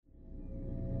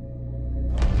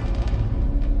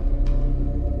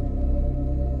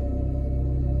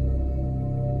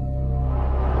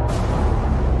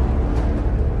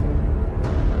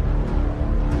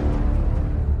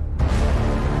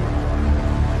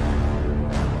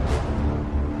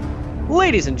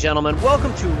Ladies and gentlemen,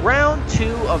 welcome to round 2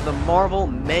 of the Marvel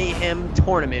Mayhem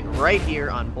Tournament right here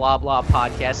on Blah Blah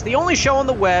Podcast, the only show on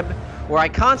the web where I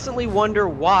constantly wonder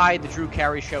why the Drew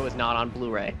Carey Show is not on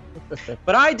Blu-ray.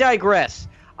 But I digress.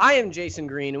 I am Jason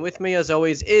Green, and with me as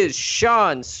always is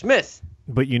Sean Smith.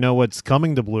 But you know what's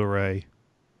coming to Blu-ray?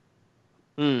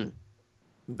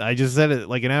 I just said it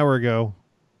like an hour ago.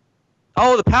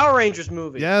 Oh, the Power Rangers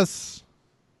movie. Yes.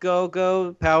 Go,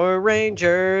 go, Power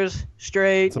Rangers,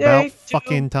 straight. It's about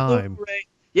fucking time. Blu-ray.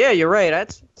 Yeah, you're right.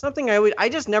 That's something I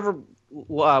just never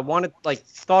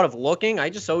thought of looking. I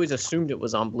just always assumed it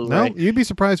was on Blu-ray. No, you'd be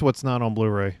surprised what's not on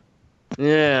Blu-ray.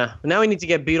 Yeah. Now we need to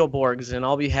get Beetleborgs, and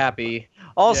I'll be happy.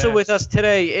 Also with us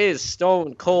today is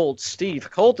Stone Cold Steve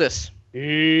Coltis.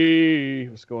 Hey,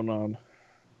 what's going on?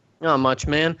 Not much,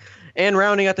 man. And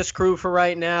rounding out this crew for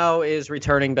right now is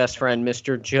returning best friend,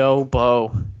 Mr. Joe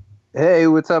Bow. Hey,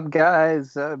 what's up,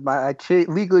 guys? I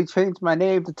legally changed my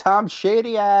name to Tom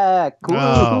Shadyac.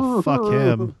 Oh, fuck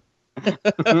him.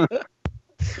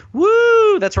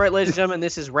 Woo! That's right, ladies and gentlemen.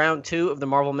 This is round 2 of the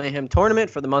Marvel Mayhem Tournament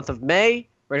for the month of May.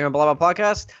 Right here on Blah Blah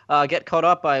Podcast. Get caught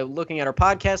up by looking at our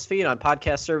podcast feed on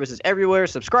podcast services everywhere.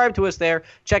 Subscribe to us there.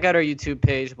 Check out our YouTube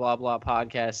page, Blah Blah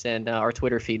Podcast, and our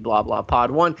Twitter feed, Blah Blah Pod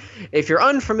 1. If you're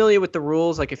unfamiliar with the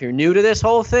rules, like if you're new to this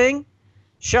whole thing,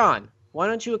 Sean, why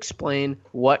don't you explain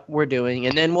what we're doing,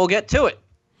 and then we'll get to it.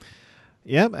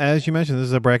 Yep, as you mentioned, this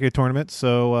is a bracket tournament,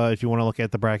 so if you want to look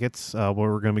at the brackets, where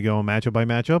we're going to be going matchup by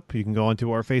matchup, you can go onto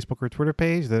our Facebook or Twitter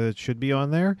page. That should be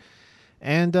on there.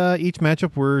 And each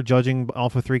matchup, we're judging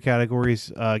off of 3 categories: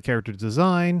 character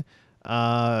design,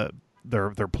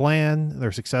 their plan,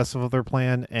 their success of their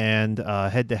plan, and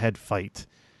head-to-head fight.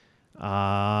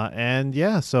 And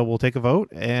yeah, so we'll take a vote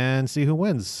and see who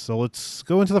wins. So let's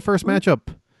go into the first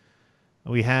matchup.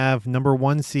 We have number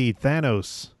 1 seed,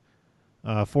 Thanos.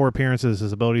 4 appearances.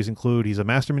 His abilities include he's a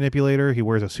master manipulator, he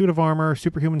wears a suit of armor,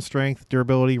 superhuman strength,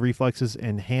 durability, reflexes,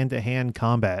 and hand-to-hand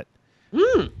combat.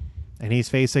 And he's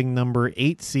facing number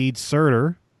 8 seed,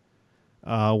 Surtur.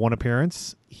 1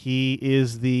 appearance. He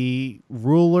is the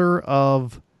ruler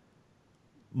of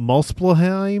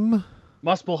Muspelheim.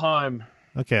 Muspelheim.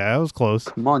 Okay, I was close.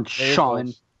 Come on,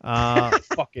 Sean.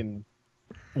 Fucking.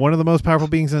 One of the most powerful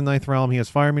beings in the 9th realm. He has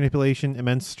fire manipulation,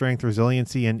 immense strength,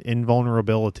 resiliency, and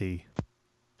invulnerability.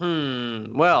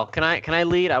 Well, can I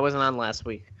lead? I wasn't on last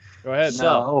week. Go ahead.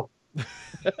 So,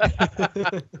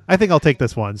 I think I'll take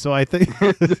this one. So I think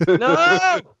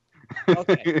no.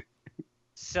 Okay.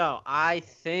 So I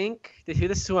think this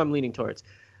is who I'm leaning towards.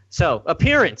 So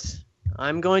appearance,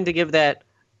 I'm going to give that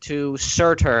to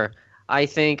Surtur. I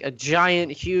think a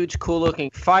giant, huge,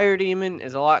 cool-looking fire demon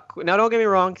is a lot. Now, don't get me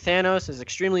wrong. Thanos is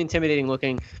extremely intimidating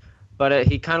looking, but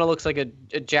he kind of looks like a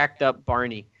jacked-up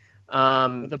Barney.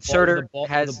 Surtur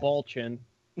has the ball chin.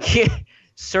 Yeah,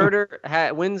 Surtur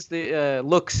wins the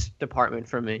looks department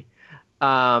for me.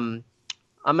 I'm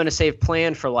going to save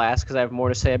plan for last because I have more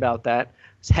to say about that.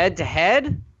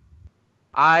 Head-to-head,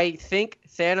 I think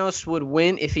Thanos would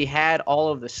win if he had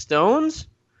all of the stones,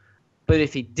 but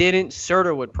if he didn't,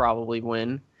 Surtur would probably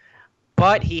win.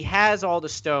 But he has all the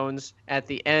stones at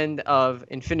the end of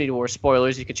Infinity War.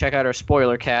 Spoilers. You can check out our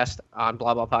spoiler cast on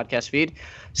Blah Blah Podcast feed.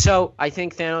 So I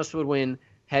think Thanos would win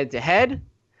head-to-head.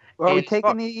 Are we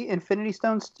taking the Infinity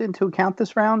Stones into account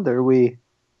this round, or are we?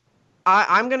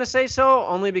 I'm going to say so,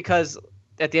 only because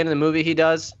at the end of the movie he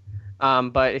does.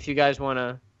 But if you guys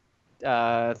want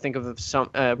to think of some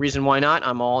reason why not,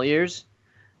 I'm all ears.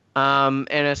 And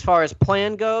as far as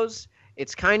plan goes,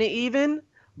 it's kind of even.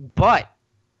 But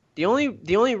the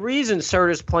only reason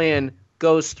Surtur's plan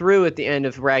goes through at the end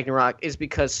of Ragnarok is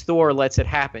because Thor lets it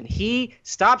happen. He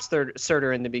stops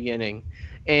Surtur in the beginning,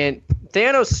 and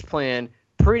Thanos' plan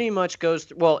pretty much goes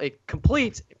through,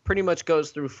 pretty much goes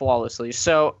through flawlessly.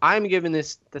 So I'm giving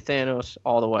this to Thanos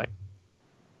all the way.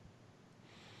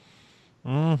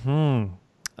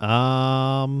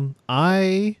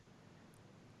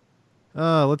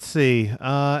 Let's see.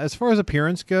 As far as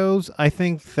appearance goes, I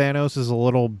think Thanos is a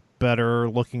little better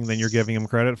looking than you're giving him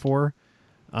credit for.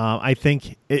 I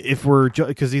think if we're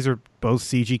because these are both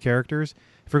CG characters,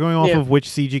 if we're going off of which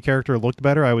CG character looked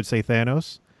better, I would say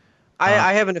Thanos.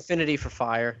 I have an affinity for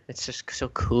fire. It's just so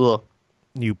cool.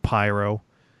 You pyro.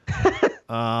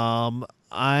 I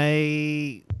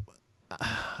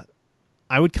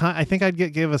think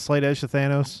I'd give a slight edge to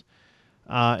Thanos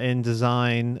in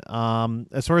design.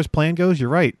 As far as plan goes, you're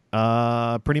right.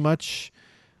 Pretty much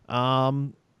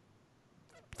Thanos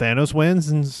wins,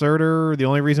 and Surtur, the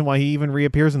only reason why he even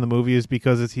reappears in the movie is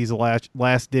because he's a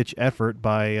last-ditch effort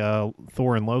by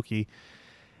Thor and Loki.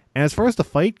 And as far as the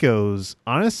fight goes,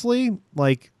 honestly,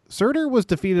 like, Surtur was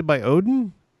defeated by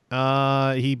Odin,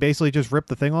 He basically just ripped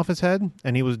the thing off his head,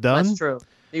 and he was done. That's true.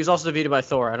 He was also defeated by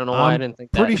Thor. I don't know why I didn't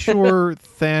think that. Pretty sure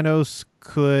Thanos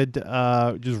could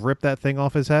just rip that thing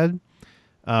off his head,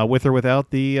 with or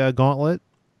without the gauntlet.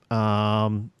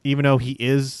 Even though he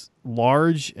is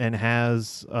large and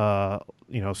has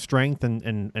strength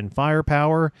and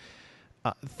firepower,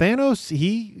 Thanos,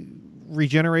 he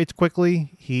regenerates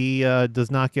quickly. He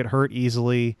does not get hurt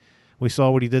easily. We saw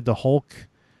what he did to Hulk.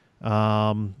 So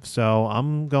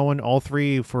I'm going all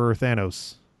three for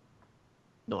Thanos.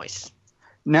 Nice.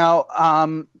 Now,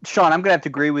 Sean, I'm going to have to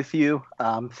agree with you.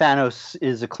 Thanos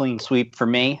is a clean sweep for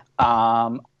me.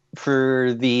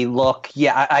 For the look,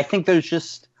 yeah, I think there's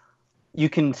just, you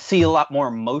can see a lot more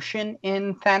emotion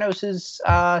in Thanos's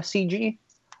CG.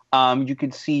 You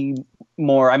could see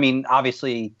more. I mean,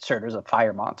 obviously, Surtur's a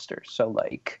fire monster, so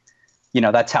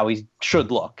that's how he should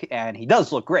look, and he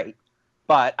does look great.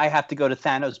 But I have to go to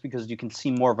Thanos because you can see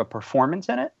more of a performance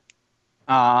in it.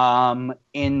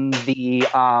 In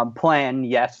the plan,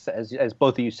 yes, as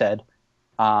both of you said,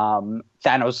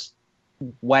 Thanos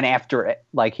went after it.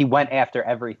 Like, he went after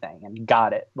everything and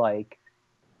got it. Like,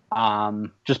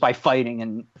 just by fighting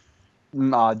and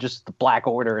just the Black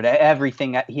Order and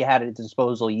everything that he had at his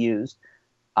disposal used.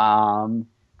 And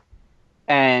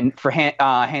for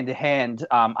hand to hand,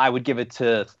 I would give it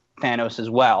to Thanos as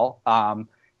well.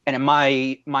 And in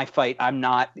my fight, I'm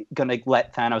not gonna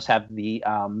let Thanos have the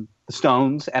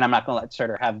stones, and I'm not gonna let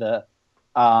Surtur have the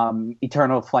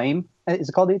Eternal Flame. Is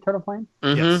it called the Eternal Flame?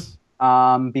 Mm-hmm. Yes.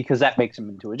 Because that makes him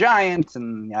into a giant,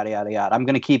 and yada yada yada. I'm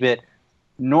gonna keep it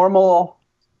normal,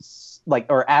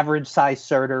 or average size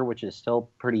Surtur, which is still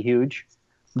pretty huge,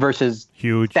 versus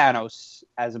Huge. Thanos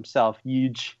as himself,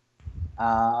 huge.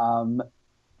 And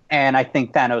I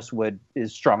think Thanos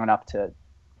is strong enough to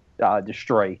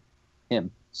destroy him.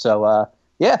 So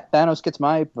yeah, Thanos gets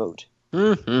my vote.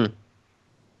 Mm-hmm.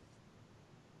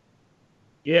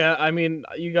 Yeah, I mean,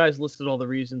 you guys listed all the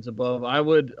reasons above. I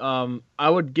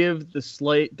would give the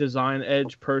slight design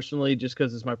edge personally, just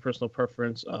because it's my personal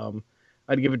preference.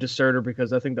 I'd give it to Surtur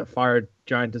because I think that fire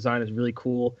giant design is really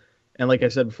cool. And like I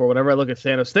said before, whenever I look at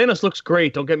Thanos looks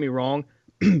great. Don't get me wrong,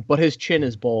 but his chin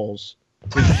is balls.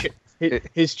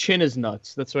 His chin is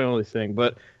nuts. That's my only thing.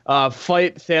 But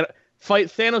fight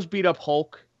Thanos beat up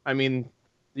Hulk. I mean,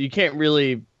 you can't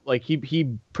really he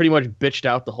pretty much bitched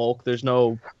out the Hulk. There's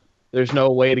no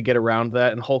way to get around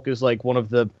that. And Hulk is one of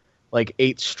the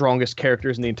 8 strongest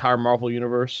characters in the entire Marvel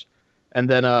universe. And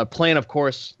then plan, of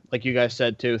course, like you guys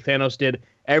said too, Thanos did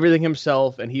everything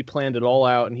himself, and he planned it all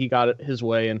out, and he got it his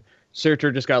way. And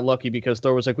Surtur just got lucky because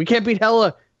Thor was like, "We can't beat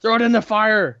Hela. Throw it in the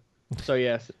fire." So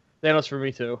yeah, Thanos for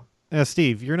me too.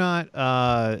 Steve, you're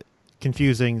not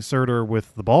confusing Surtur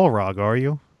with the Balrog, are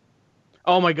you?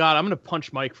 Oh my god, I'm gonna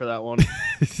punch Mike for that one.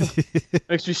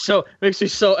 makes me so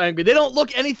angry. They don't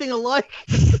look anything alike.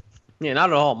 Yeah,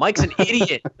 not at all. Mike's an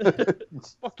idiot.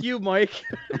 Fuck you, Mike.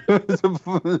 That's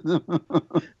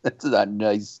not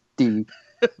nice, Steve.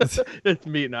 It's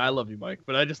me. No, I love you, Mike.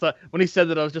 But I just thought when he said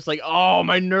that, I was just like, oh,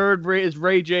 my nerd is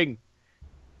raging.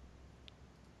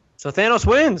 So Thanos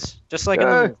wins, just like in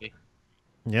the movie.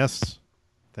 Yes,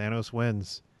 Thanos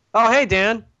wins. Oh, hey,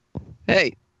 Dan.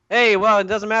 Hey. Hey, well, it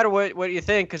doesn't matter what you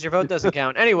think because your vote doesn't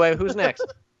count. Anyway, who's next?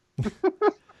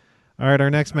 All right,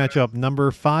 our next matchup, number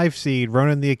 5 seed,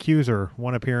 Ronan the Accuser,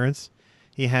 1 appearance.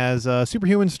 He has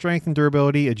superhuman strength and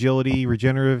durability, agility,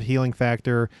 regenerative healing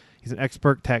factor. He's an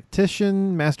expert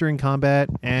tactician, mastering combat,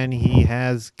 and he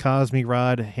has Cosmi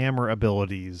Rod hammer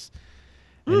abilities.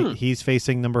 And he's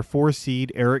facing number 4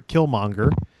 seed, Eric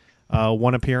Killmonger,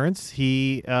 1 appearance.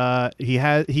 He's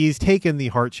taken the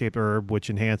heart-shaped herb, which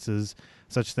enhances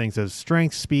such things as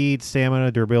strength, speed,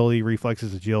 stamina, durability,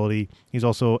 reflexes, agility. He's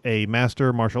also a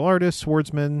master martial artist,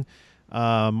 swordsman,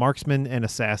 marksman, and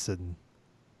assassin.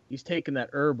 He's taking that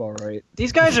herb, all right.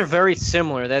 These guys are very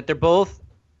similar. That they're both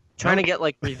trying to get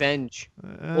revenge.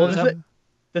 Well,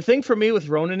 the thing for me with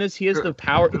Ronan is he has the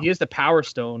power. He has the Power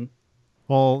Stone.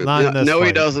 Well, not in this No, fight.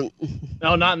 he doesn't.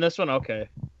 No, not in this one. Okay.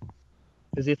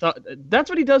 Because he thought that's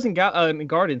what he does in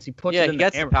Guardians. He puts it in he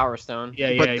gets the hammer. Power Stone.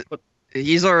 Yeah.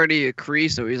 He's already a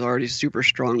Kree, so he's already super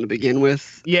strong to begin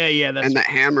with. Yeah. That's And that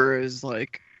hammer is a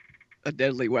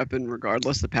deadly weapon,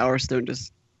 regardless. The Power Stone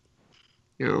just,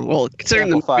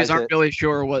 considering the movies aren't really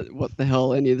sure what the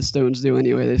hell any of the stones do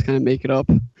anyway. They just kind of make it up.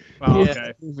 Oh,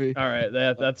 okay. All right.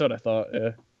 That's what I thought. Yeah.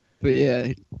 But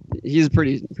yeah, he's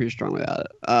pretty strong without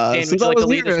it. Dan, would you like to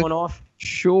lead this one off?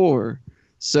 Sure.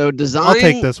 So design. I'll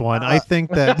take this one. I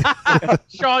think that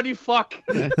Sean, you fuck.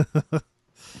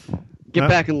 Get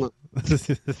back and look.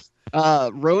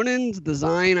 Ronan's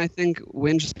design, I think,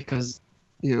 wins just because,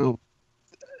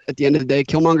 at the end of the day,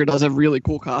 Killmonger does have really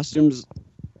cool costumes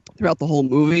throughout the whole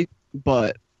movie,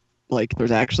 but like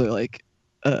there's actually like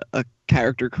a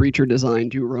character creature design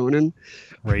to Ronan.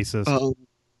 Racist.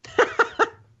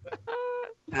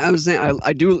 I was saying,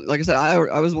 I do, like I said,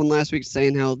 I was one last week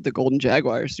saying how the Golden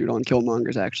Jaguar suit on Killmonger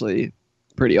is actually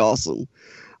pretty awesome.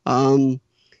 When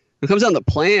it comes down to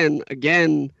plan,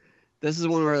 again, this is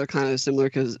one where they're kind of similar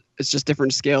because it's just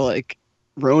different scale. Like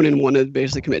Ronan wanted to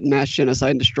basically commit mass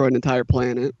genocide and destroy an entire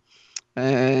planet,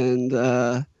 and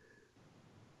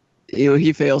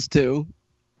he fails too,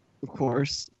 of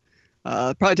course.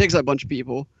 Probably takes out a bunch of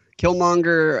people.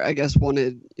 Killmonger, I guess,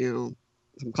 wanted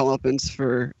some comeuppance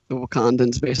for the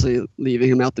Wakandans, basically leaving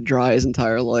him out to dry his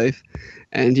entire life,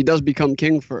 and he does become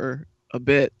king for a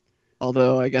bit,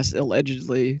 although I guess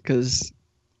allegedly because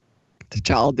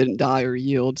T'Challa didn't die or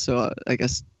yield, so I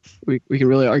guess we can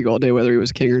really argue all day whether he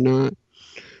was king or not.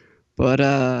 But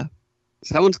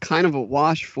so that one's kind of a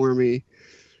wash for me.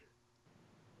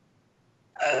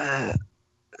 I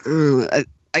don't know.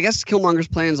 I guess Killmonger's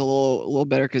plan is a little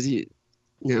better because he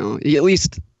at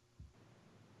least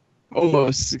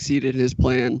almost succeeded in his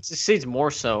plan. Succeeds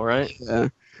more so, right? Yeah.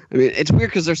 I mean, it's weird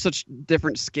because there's such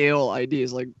different scale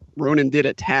ideas. Like Ronan did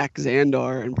attack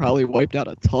Xandar and probably wiped out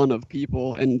a ton of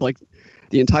people, and like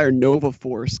the entire Nova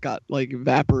Force got like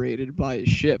evaporated by his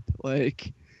ship.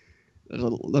 Like there's a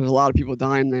lot of people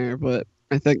dying there, but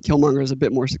I think Killmonger is a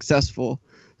bit more successful.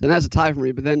 Then that's a tie for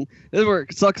me. But then this is where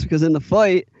it sucks because in the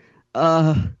fight,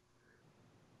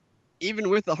 even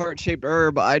with the heart-shaped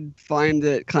herb, I'd find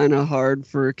it kind of hard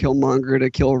for Killmonger to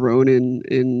kill Ronan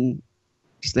in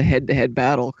just a head-to-head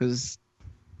battle because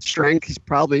strength, he's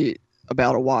probably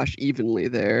about a wash evenly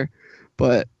there.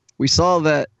 But we saw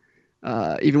that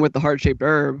even with the heart-shaped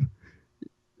herb,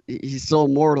 he's still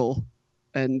immortal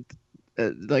and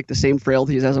like the same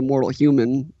frailties as a mortal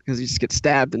human because he just gets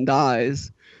stabbed and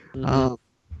dies. Mm-hmm.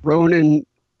 Ronan,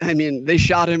 I mean, they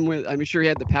shot him with, I'm sure he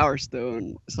had the Power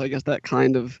Stone, so I guess that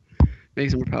kind of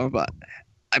makes him more powerful. But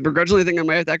I begrudgingly think I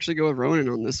might have to actually go with Ronan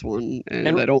on this one.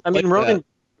 And I don't. I mean,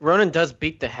 Ronan does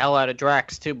beat the hell out of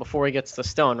Drax too before he gets the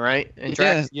stone, right? And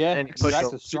Drax, and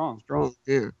Drax is strong.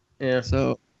 Yeah.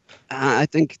 So I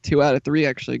think 2 out of 3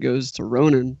 actually goes to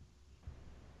Ronan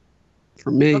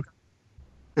for me. Okay.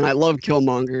 And I love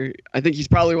Killmonger. I think he's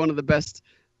probably one of the best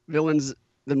villains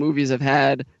the movies have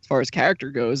had as far as character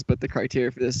goes, but the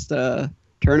criteria for this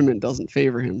tournament doesn't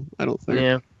favor him, I don't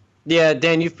think. Yeah,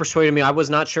 Dan, you've persuaded me. I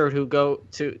was not sure who go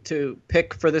to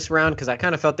pick for this round because I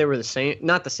kind of felt they were the same.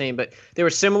 Not the same, but they were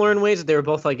similar in ways that they were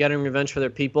both like getting revenge for their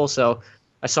people. So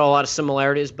I saw a lot of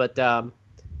similarities. But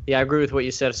yeah, I agree with what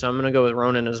you said. So I'm going to go with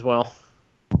Ronan as well.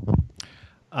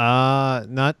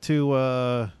 Not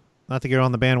to get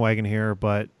on the bandwagon here,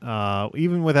 but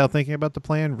even without thinking about the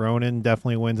plan, Ronan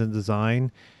definitely wins in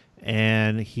design,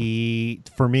 and he,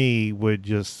 for me, would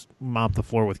just mop the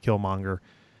floor with Killmonger.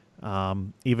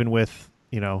 Even with,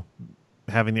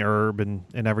 having the herb and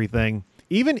everything.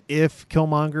 Even if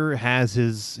Killmonger has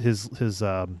his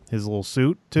little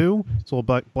suit too, his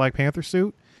little Black Panther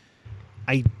suit,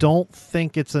 I don't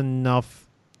think it's enough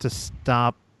to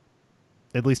stop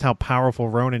at least how powerful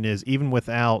Ronan is, even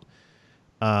without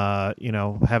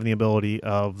having the ability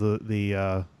of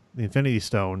the Infinity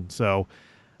Stone. So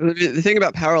the thing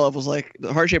about power levels, like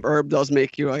the heart-shaped herb does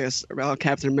make you, I guess, about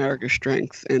Captain America's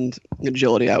strength and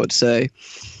agility, I would say.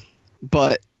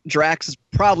 But Drax is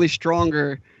probably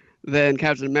stronger than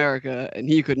Captain America, and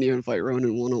he couldn't even fight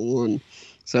Ronan one-on-one.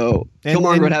 So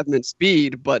Killmonger would have him in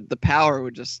speed, but the power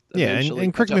would just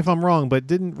and correct me if I'm wrong, but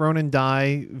didn't Ronan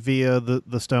die via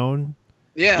the stone?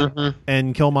 Yeah. Mm-hmm.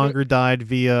 And Killmonger died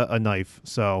via a knife.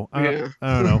 So I don't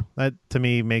know. That to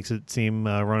me makes it seem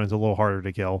Ronan's a little harder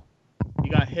to kill. He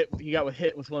got hit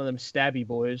with one of them stabby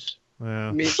boys. Yeah.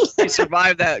 I mean, he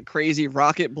survived that crazy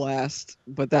rocket blast,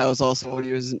 but that was also when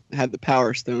he had the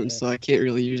Power Stone, so I can't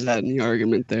really use that in the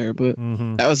argument there. But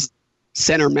that was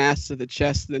center mass to the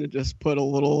chest, then it just put a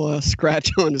little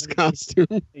scratch on his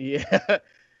costume. Yeah.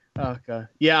 Oh god.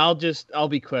 Yeah, I'll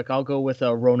be quick. I'll go with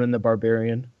Ronan the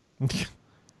Barbarian.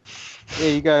 Yeah,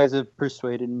 you guys have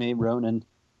persuaded me, Ronan.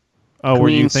 Oh, were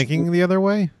you thinking the other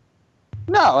way?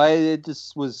 No, I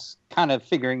just was kind of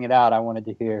figuring it out. I wanted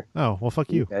to hear. Oh, well,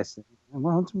 fuck you. Guys,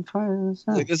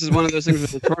 like, this is one of those things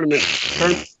with the tournament.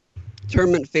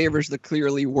 Tournament favors the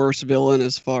clearly worse villain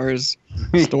as far as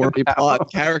story,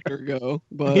 plot, character go.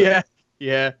 But yeah,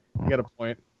 you got a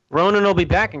point. Ronan will be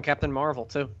back in Captain Marvel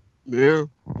too. Yeah,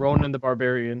 Ronan the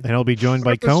Barbarian, and he'll be joined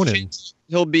by Conan.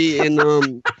 He'll be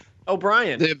in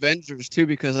O'Brien, the Avengers too,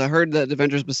 because I heard that the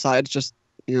Avengers, besides just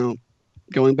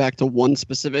going back to one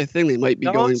specific thing, they might be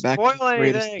going back to the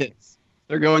greatest hits.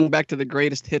 They're going back to the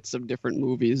greatest hits of different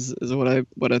movies, is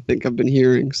what I think I've been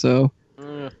hearing. So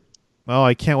Oh,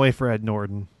 I can't wait for Ed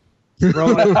Norton.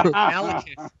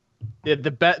 Malekith. Yeah,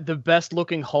 the best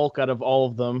looking Hulk out of all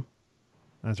of them.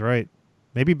 That's right.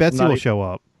 Maybe Betsy Not will even- show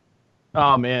up.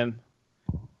 Oh man,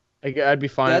 I'd be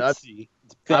fine. Betsy.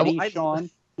 Betty, Sean,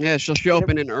 yeah, she'll show up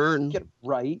in an urn. get it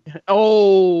right.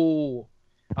 Oh,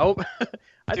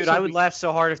 Dude, I would laugh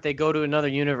so hard if they go to another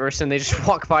universe and they just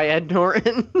walk by Ed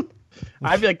Norton.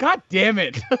 I'd be like, God damn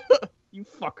it, you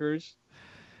fuckers.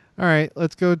 All right,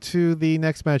 let's go to the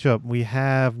next matchup. We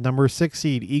have number 6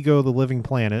 seed, Ego the Living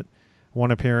Planet.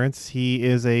 One appearance. He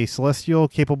is a celestial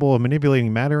capable of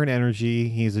manipulating matter and energy.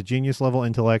 He's a genius-level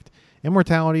intellect,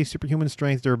 immortality, superhuman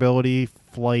strength, durability,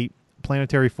 flight,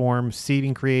 planetary form,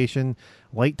 seeding creation,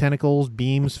 light tentacles,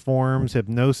 beams, forms,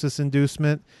 hypnosis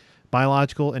inducement,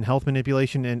 biological and health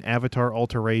manipulation, and avatar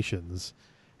alterations.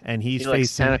 And he's He likes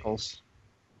facing... tentacles.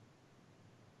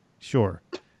 Sure.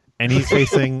 And he's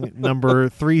facing number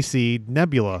 3 seed,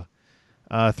 Nebula.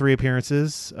 3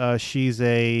 appearances. She's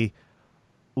a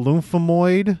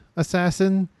lymphomoid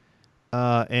assassin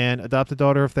and adopted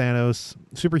daughter of Thanos.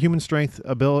 Superhuman strength,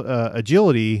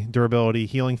 agility, durability,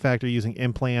 healing factor using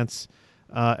implants,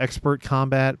 expert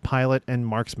combat, pilot, and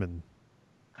marksman.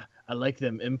 I like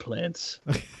them implants.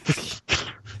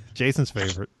 Jason's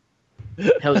favorite.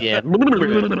 Hell yeah.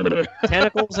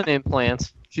 Tentacles and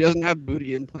implants. She doesn't have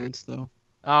booty implants though.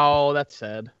 Oh, that's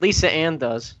sad. Lisa Ann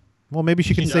does. Well, maybe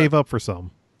she can She save up for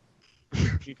some.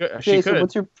 She could. Jason,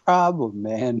 what's your problem,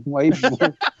 man? Why you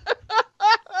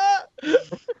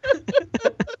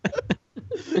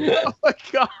Oh my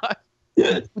god.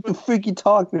 what the freak you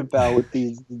talking about with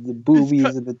the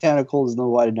boobies and the tentacles and the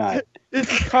whatnot?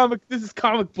 This is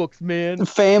comic books, man. It's a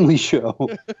family show.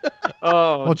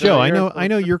 Oh, Well, Joe, you're I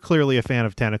know you're clearly a fan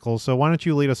of tentacles, so why don't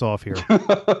you lead us off here?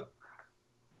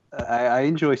 I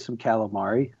enjoy some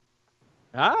calamari.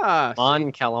 Ah.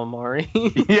 on calamari.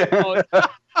 Yeah.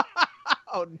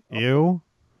 Oh, no. You?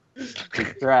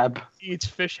 Grab. He eats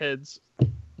fish heads.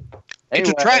 It's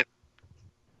a trap.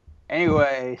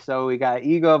 Anyway, so we got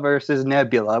Ego versus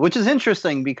Nebula, which is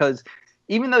interesting because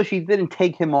even though she didn't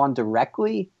take him on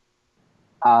directly,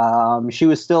 she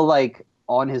was still like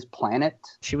on his planet.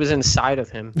 She was inside of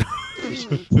him.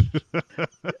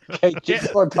 Okay, just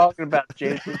start talking about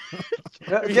Jason.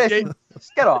 Jason,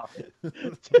 just get off.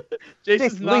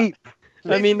 Jason's Jason, not. leave.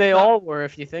 I mean, they all were,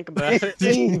 if you think about it.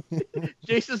 Jason,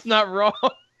 Jason's not wrong.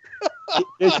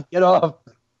 Jason, get off.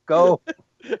 Go.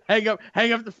 Hang up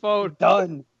the phone.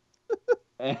 Done.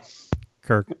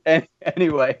 Kirk.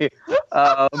 Anyway,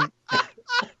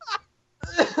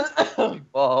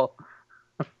 well,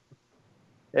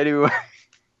 anyway,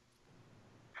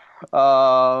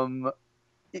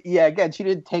 yeah. Again, she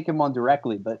didn't take him on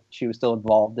directly, but she was still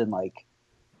involved in like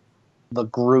the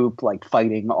group, like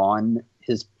fighting on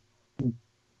his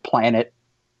planet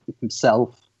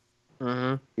himself.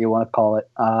 Mm-hmm. You want to call it.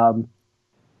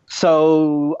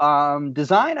 So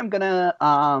design, I'm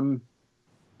gonna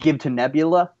give to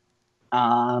Nebula.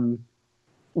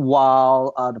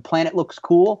 While the planet looks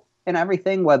cool and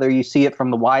everything, whether you see it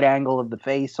from the wide angle of the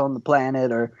face on the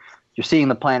planet or you're seeing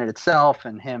the planet itself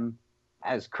and him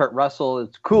as Kurt Russell,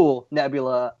 it's cool.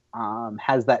 Nebula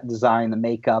has that design, the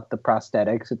makeup, the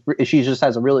prosthetics. She just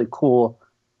has a really cool,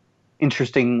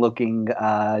 interesting looking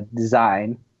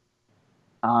design.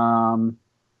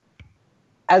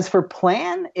 As for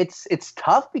plan, it's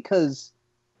tough because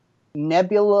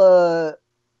Nebula,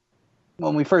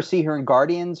 when we first see her in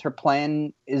Guardians, her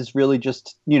plan is really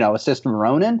just, assist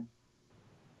Ronan.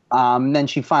 Then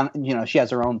she she has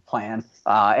her own plan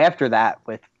after that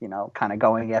with, kind of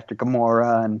going after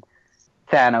Gamora and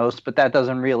Thanos, but that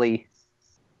doesn't really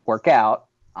work out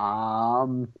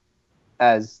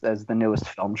as the newest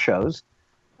film shows.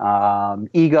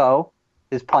 Ego,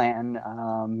 his plan,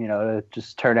 to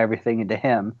just turn everything into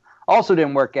him, also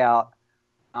didn't work out.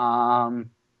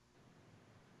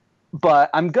 But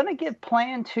I'm gonna give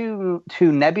plan to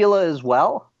Nebula as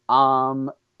well.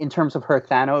 In terms of her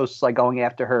Thanos, like going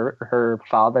after her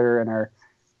father and her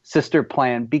sister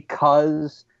plan,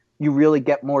 because you really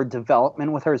get more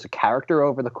development with her as a character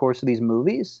over the course of these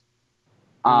movies.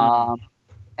 And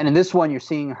in this one, you're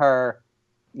seeing her,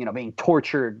 being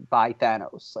tortured by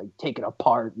Thanos, like taken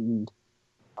apart and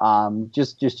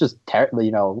just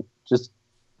terribly, just.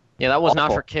 Yeah, that was not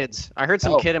awful. for kids. I heard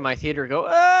some Oh. kid in my theater go,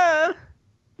 ah!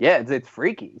 Yeah, it's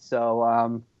freaky.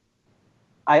 So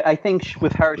I think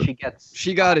with her, she gets.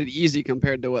 She got it easy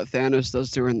compared to what Thanos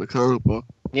does to her in the comic book.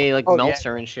 Yeah, he Oh, melts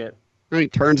her and shit. And he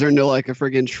turns her into like a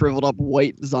friggin' shriveled up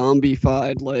white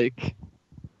zombie-fied like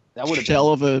That would have shell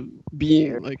of a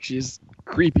being. Like she's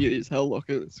creepy as hell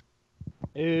looking. It's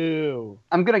Ew.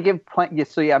 I'm gonna give I'm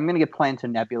gonna give Plan to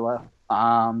Nebula,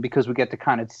 because we get to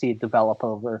kind of see it develop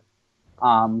over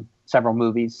several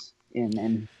movies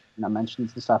in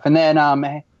mentions and stuff, and then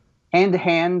hand to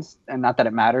hand, and not that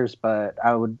it matters, but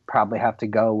I would probably have to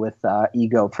go with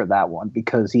Ego for that one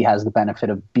because he has the benefit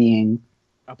of being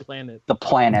A planet. the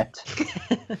planet.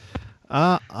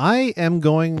 I am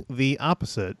going the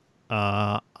opposite.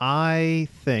 I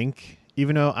think,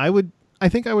 even though I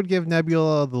think I would give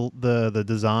Nebula the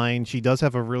design. She does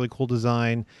have a really cool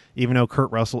design, even though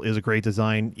Kurt Russell is a great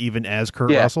design, even as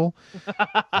Kurt Russell.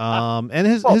 And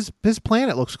his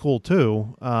planet looks cool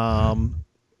too,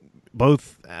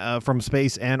 both from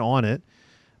space and on it.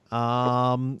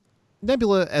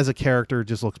 Nebula as a character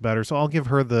just looks better, so I'll give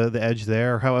her the edge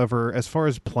there. However, as far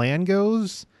as plan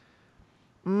goes,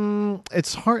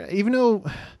 it's hard. Even though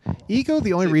Ego,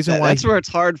 the only reason why that's where it's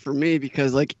hard for me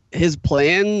because like his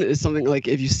plan is something like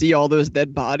if you see all those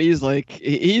dead bodies, like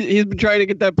he's been trying to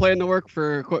get that plan to work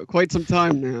for quite some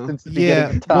time now. Since the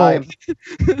beginning of time.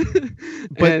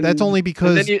 But that's only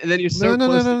because then you're so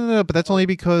no. But that's only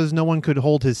because no one could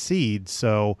hold his seed.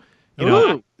 So you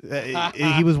know.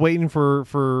 He was waiting for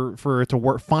it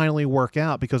to finally work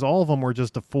out because all of them were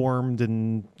just deformed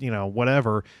and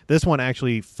whatever. This one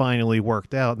actually finally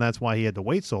worked out, and that's why he had to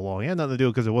wait so long. It had nothing to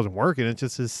do because it wasn't working. It's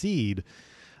just his seed.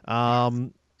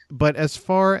 But as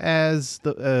far as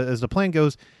the plan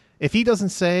goes, if he doesn't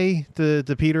say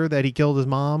to Peter that he killed his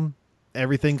mom,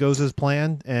 everything goes as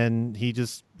planned, and he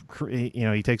just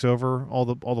he takes over all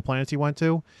the planets he went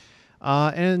to.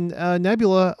 And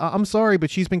Nebula, I'm sorry,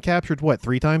 but she's been captured,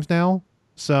 3 times now?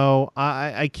 So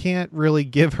I can't really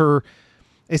give her...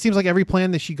 It seems like every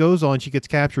plan that she goes on, she gets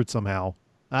captured somehow.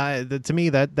 To me,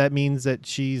 that means that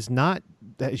she doesn't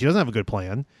have a good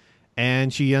plan,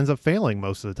 and she ends up failing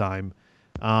most of the time.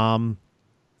 And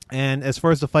as far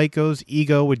as the fight goes,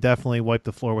 Ego would definitely wipe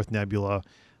the floor with Nebula.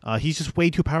 He's just way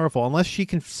too powerful. Unless she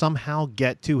can somehow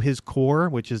get to his core,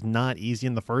 which is not easy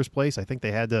in the first place. I think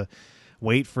they had to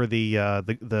wait for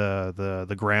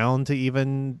the ground to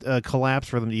even collapse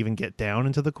for them to even get down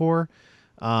into the core.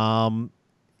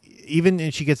 Even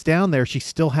if she gets down there, she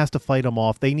still has to fight him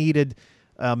off. They needed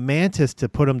Mantis to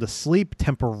put him to sleep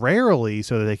temporarily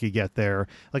so that they could get there.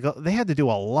 Like they had to do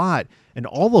a lot, and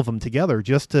all of them together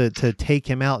just to take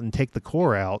him out and take the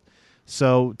core out.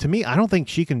 So to me, I don't think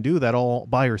she can do that all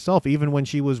by herself. Even when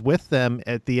she was with them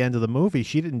at the end of the movie,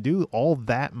 she didn't do all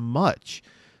that much.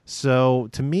 So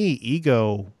to me,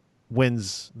 Ego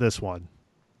wins this one.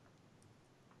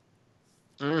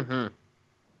 Mm-hmm.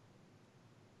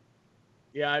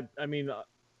 Yeah, I mean,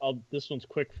 this one's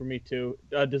quick for me too.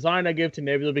 Design I give to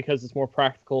Nebula because it's more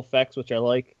practical effects, which I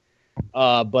like.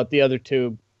 But the other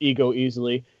two, Ego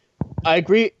easily. I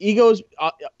agree. Ego's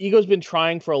been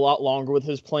trying for a lot longer with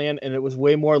his plan, and it was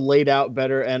way more laid out,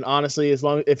 better. And honestly,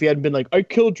 if he hadn't been like, "I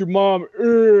killed your mom,"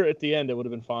 at the end, it would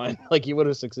have been fine. Like he would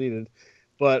have succeeded.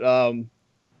 But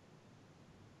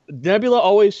Nebula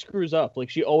always screws up.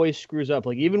 Like she always screws up.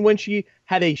 Like even when she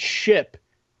had a ship,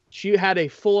 she had a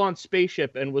full-on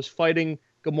spaceship and was fighting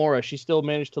Gamora, she still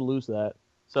managed to lose that.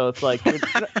 So it's like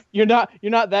you're not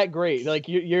that great. Like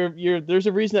you're there's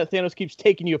a reason that Thanos keeps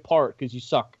taking you apart because you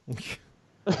suck.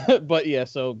 But yeah,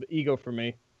 so Ego for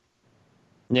me.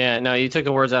 Yeah, no, you took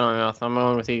the words out of my mouth. I'm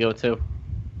going with Ego too.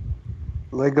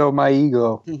 Lego my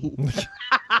ego.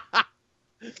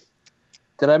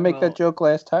 Did I make that joke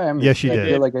last time? Yes, you did. I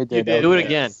feel like I did. You did. Do it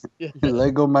again.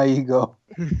 Lego my ego.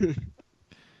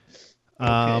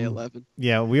 Okay, 11.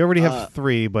 Yeah, we already have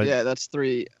 3, but yeah, that's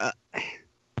 3.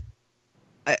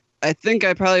 I think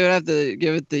I probably would have to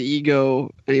give it the Ego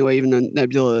anyway, even though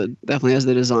Nebula definitely has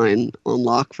the design on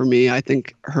lock for me. I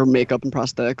think her makeup and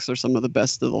prosthetics are some of the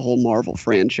best of the whole Marvel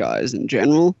franchise in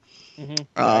general. Mm-hmm.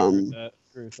 I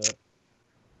agree with that.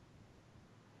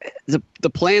 The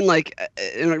plan, like,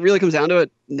 and it really comes down to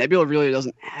it, Nebula really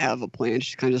doesn't have a plan.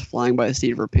 She's kind of just flying by the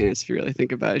seat of her pants, if you really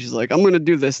think about it. She's like, I'm going to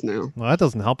do this now. Well, that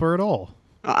doesn't help her at all.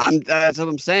 That's what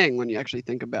I'm saying when you actually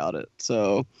think about it.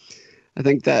 So I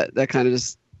think that kind of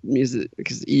just means that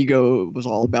because Ego was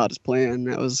all about his plan.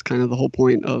 That was kind of the whole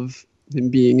point of him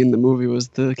being in the movie, was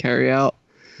to carry out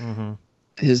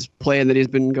his plan that he's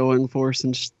been going for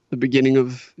since the beginning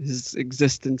of his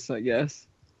existence, I guess.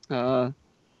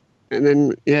 And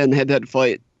then, yeah, in the head-to-head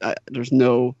fight, there's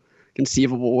no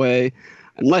conceivable way.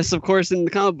 Unless, of course, in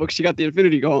the comic books, she got the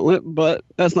Infinity Gauntlet, but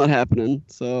that's not happening.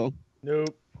 So,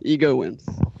 nope. Ego wins.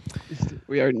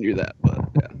 We already knew that, but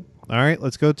yeah. All right,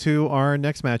 let's go to our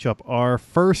next matchup. Our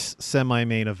first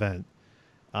semi-main event.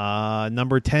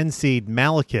 Number 10 seed,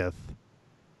 Malekith.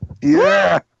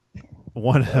 Yeah!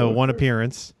 One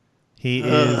appearance. He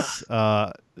is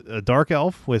a dark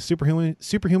elf with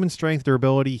superhuman strength,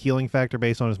 durability, healing factor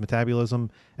based on his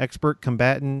metabolism, expert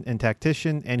combatant and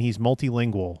tactician, and he's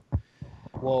multilingual.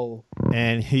 Whoa.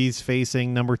 And he's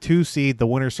facing number 2 seed, the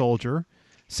Winter Soldier.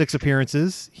 6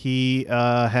 appearances. He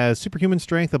has superhuman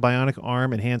strength, a bionic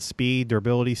arm, enhanced speed,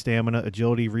 durability, stamina,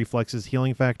 agility, reflexes,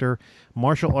 healing factor,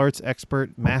 martial arts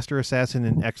expert, master assassin,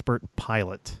 and expert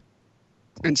pilot.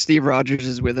 And Steve Rogers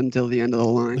is with him till the end of the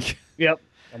line. Yep.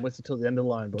 I'm with you till the end of the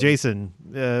line, boys. Jason,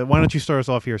 why don't you start us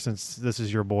off here since this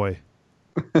is your boy?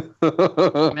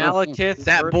 Malekith.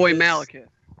 That boy versus Malekith.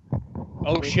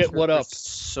 Oh shit! What up?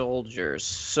 Soldiers.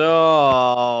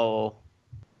 So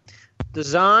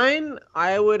design,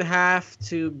 I would have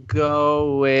to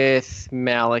go with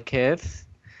Malekith.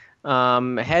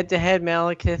 Head-to-head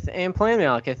Malekith and plan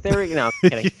Malekith. There we go. No,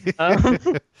 I'm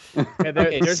kidding.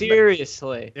 Okay,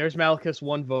 seriously. There's Malekith's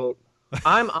one vote.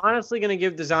 I'm honestly going to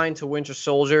give design to Winter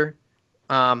Soldier.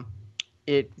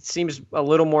 It seems a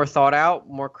little more thought out,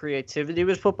 more creativity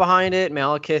was put behind it.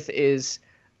 Malekith is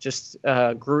just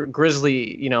a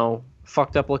grizzly,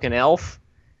 fucked up looking elf,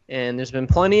 and there's been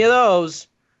plenty of those.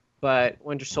 But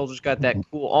Winter Soldier's got that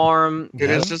cool arm.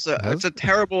 It's just it's a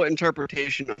terrible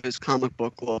interpretation of his comic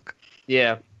book look.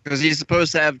 Yeah. Because he's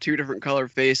supposed to have 2 different color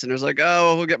face, and it's like,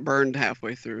 oh, he'll get burned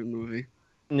halfway through the movie.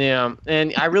 Yeah,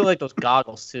 and I really like those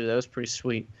goggles, too. That was pretty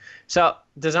sweet. So,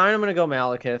 design, I'm going to go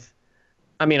Malekith.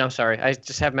 I'm sorry. I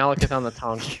just have Malekith on the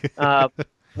tongue.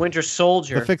 Winter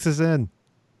Soldier. The fix is in.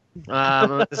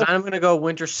 Design, I'm going to go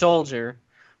Winter Soldier.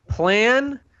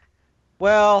 Plan,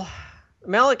 well,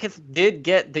 Malekith did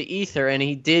get the ether, and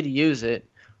he did use it.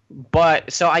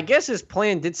 But, so I guess his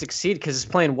plan did succeed, because his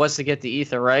plan was to get the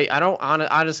ether, right? I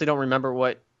honestly don't remember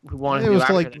what we wanted to do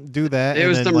after that. Do that. It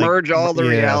was to merge all the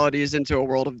realities into a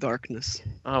world of darkness.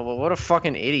 Oh, well, what a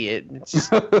fucking idiot.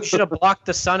 You should have blocked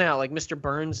the sun out like Mr.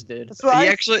 Burns did.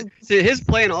 His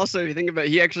plan also, if you think about it,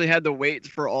 he actually had to wait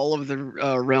for all of the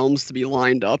realms to be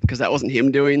lined up, because that wasn't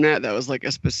him doing that. That was like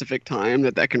a specific time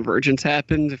that convergence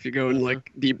happened, if you go and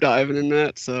like deep diving in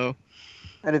that, so...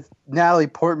 And if Natalie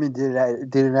Portman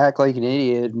didn't act like an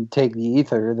idiot and take the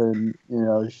ether, then,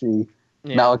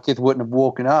 Malekith wouldn't have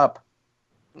woken up.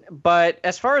 But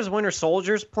as far as Winter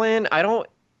Soldier's plan,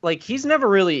 he's never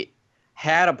really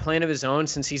had a plan of his own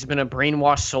since he's been a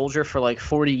brainwashed soldier for like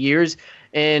 40 years.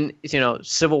 And,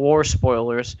 Civil War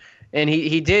spoilers. And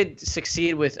he did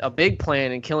succeed with a big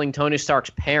plan in killing Tony Stark's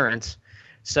parents.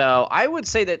 So I would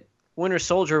say that Winter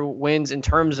Soldier wins in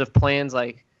terms of plans,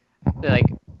 like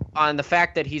on the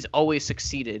fact that he's always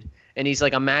succeeded. And he's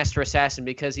like a master assassin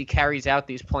because he carries out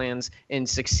these plans and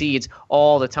succeeds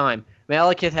all the time.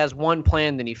 Malekith has one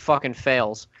plan, then he fucking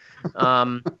fails.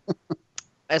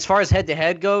 As far as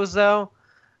head-to-head goes, though,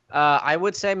 I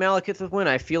would say Malekith would win.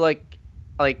 I feel like,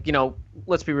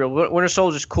 let's be real. Winter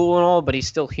Soldier's cool and all, but he's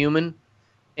still human.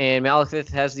 And Malekith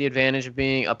has the advantage of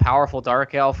being a powerful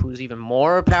dark elf who's even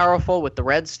more powerful with the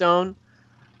Redstone.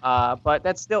 But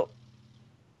that's still...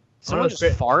 Someone just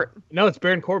fart? No, it's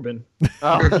Baron Corbin.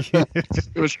 Oh.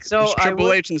 It was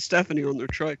Triple H and Stephanie on their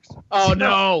trikes. Oh,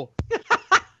 no!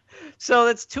 So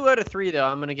that's 2 out of 3, though.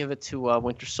 I'm going to give it to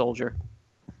Winter Soldier.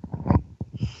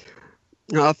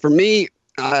 For me,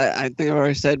 I think I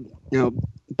already said,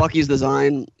 Bucky's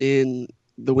design in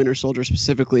the Winter Soldier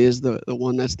specifically is the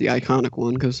one that's the iconic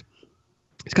one, because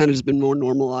it's kind of just been more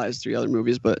normalized through the other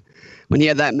movies. But when he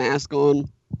had that mask on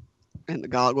and the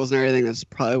goggles and everything, that's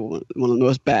probably one of the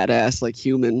most badass,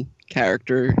 human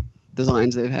character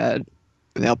designs they've had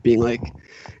without being like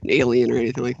an alien or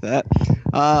anything like that.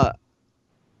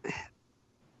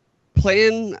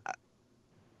 Plan,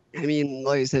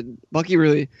 like I said, Bucky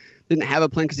really didn't have a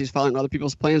plan because he's following other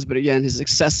people's plans, but again, his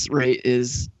success rate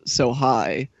is so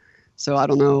high. So I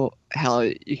don't know how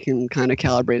you can kind of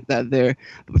calibrate that there.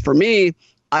 But for me,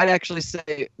 I'd actually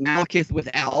say Malekith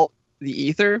without the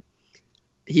ether,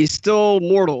 he's still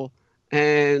mortal.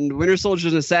 And Winter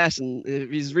Soldier's an assassin. If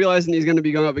he's realizing he's going to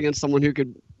be going up against someone who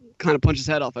could kind of punch his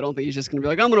head off, I don't think he's just going to be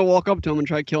like, I'm going to walk up to him and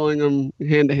try killing him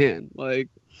hand to hand.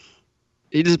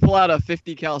 He just pull out a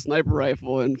 50 cal sniper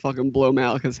rifle and fucking blow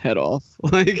Malekith's head off,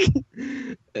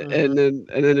 and then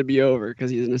it'd be over because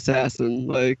he's an assassin.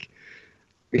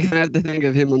 We kind of have to think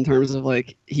of him in terms of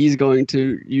he's going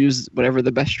to use whatever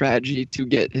the best strategy to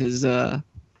get his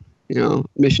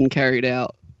mission carried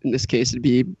out. In this case, it'd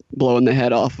be blowing the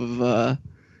head off of a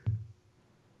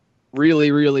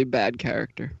really, really bad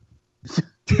character.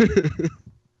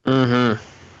 Mm-hmm.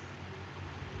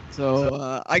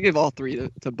 So I give all 3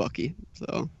 to Bucky.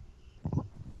 So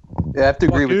I have to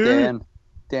agree with Dan.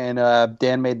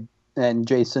 Dan made, and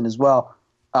Jason as well.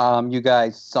 You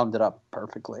guys summed it up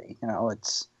perfectly.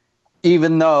 It's,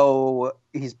 even though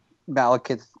he's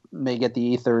Malekith may get the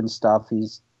ether and stuff.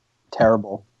 He's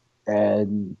terrible,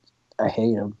 and I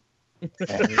hate him.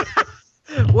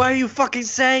 What do you fucking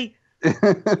say?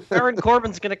 Baron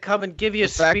Corbin's gonna come and give you a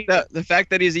speech. The fact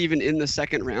that he's even in the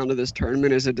second round of this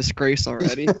tournament is a disgrace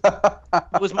already.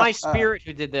 It was my spirit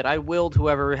who did that. I willed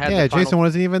whoever had Yeah, the final. Jason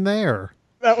wasn't even there.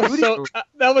 That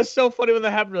was so funny when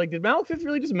that happened. Like, did Malekith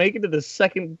really just make it to the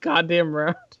second goddamn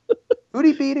round? Who'd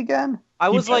he beat again? I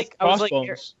was like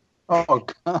Crossbones. Oh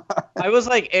God! I was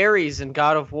like Ares in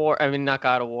God of War. I mean, not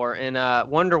God of War, in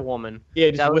Wonder Woman. Yeah,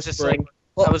 just That was just whispering. like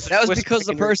Well, I was that was because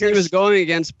the whispering in person he your was ears. going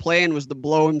against plan was to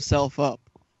blow himself up.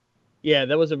 Yeah,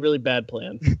 that was a really bad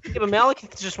plan. Yeah, but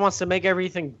Malekith just wants to make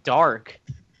everything dark.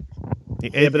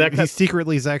 but that He's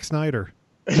secretly Zack Snyder.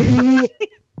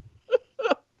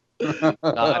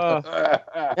 God.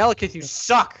 Malekith, you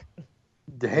suck.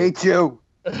 Hate you.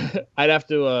 I'd have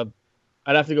to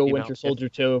go Be Winter Malekith. Soldier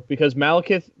too, because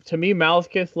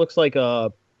Malekith looks like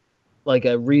a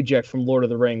reject from Lord of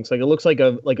the Rings. Like, it looks like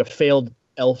a failed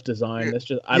elf design. That's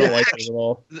just I don't like it at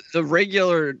all. The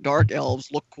regular dark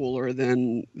elves look cooler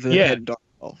than the Yeah. head dark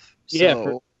elf. So,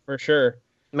 Yeah, for sure.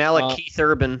 Malekith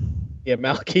Urban. Yeah,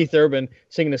 Malekith Urban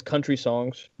singing his country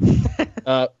songs.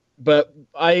 But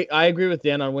I agree with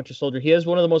Dan on Winter Soldier. He has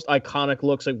one of the most iconic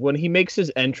looks. Like, when he makes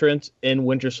his entrance in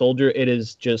Winter Soldier, it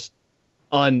is just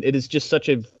such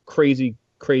a crazy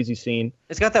scene.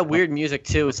 It's got that weird music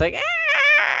too. It's like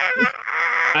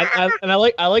I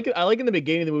like it in the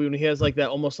beginning of the movie when he has like that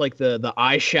almost like the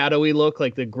eyeshadowy look,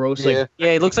 like the gross Yeah. like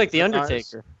yeah, he looks like the Eyes.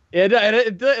 Undertaker.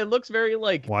 it looks very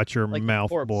like Watch your Like mouth,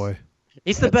 corpse. boy.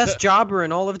 He's the best jobber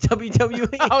in all of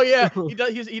WWE. oh yeah,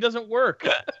 he doesn't work.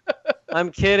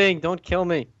 I'm kidding. Don't kill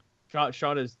me.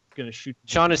 Sean is gonna shoot.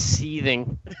 Sean is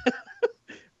seething.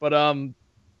 But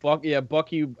Bucky,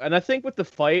 and I think with the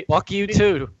fight, Fuck you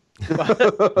too.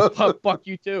 Buck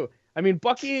you too. I mean,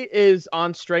 Bucky is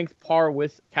on strength par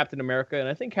with Captain America, and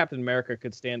I think Captain America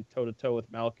could stand toe to toe with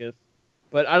Malekith.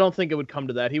 But I don't think it would come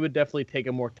to that. He would definitely take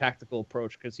a more tactical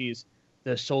approach because he's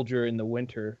the soldier in the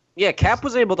winter. Yeah, Cap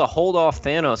was able to hold off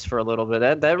Thanos for a little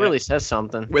bit. That really says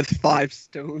something. with 5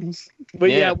 stones.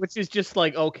 But yeah, Yeah. which is just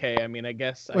like, okay. I mean, I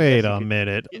guess. Wait you a could-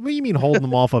 minute. What do you mean holding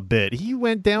him off a bit? He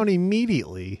went down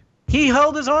immediately. He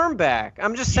held his arm back.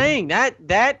 I'm just saying that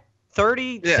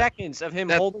 30 Yeah. seconds of him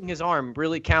That- holding his arm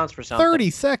really counts for something. 30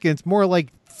 seconds, more like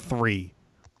 3.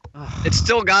 It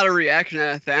still got a reaction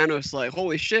out of Thanos, like,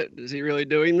 holy shit, is he really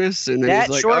doing this? And then That he's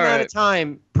like, short all amount right. of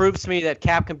time proves to me that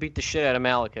Cap can beat the shit out of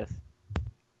Malekith.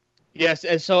 Yes,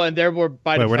 and therefore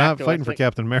by Wait, de we're not facto, I fighting for think-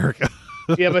 Captain America.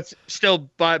 Yeah, but still,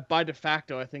 by de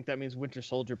facto, I think that means Winter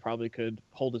Soldier probably could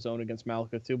hold his own against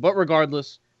Malekith too. But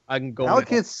regardless, I can go. with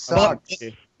Malekith sucks.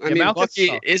 Bucky. I Yeah, mean, Malekith Bucky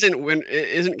sucks.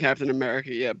 isn't Captain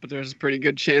America yet, but there's a pretty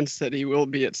good chance that he will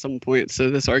be at some point. So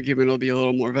this argument will be a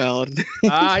little more valid.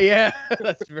 Yeah,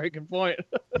 that's a very good point.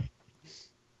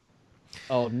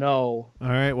 Oh no! All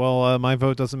right, well, my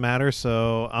vote doesn't matter,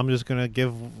 so I'm just going to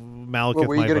give Malekith What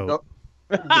were you my gonna vote.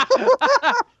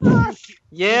 go?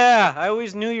 Yeah, I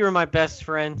always knew you were my best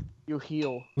friend. You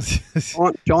heal.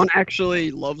 John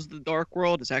actually loves The Dark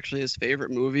World. It's actually his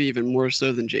favorite movie, even more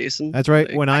so than Jason. That's right.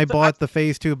 Like, When I bought the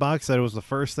Phase 2 box set, it was the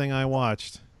first thing I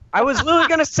watched. I was literally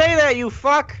gonna say that, you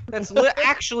fuck. That's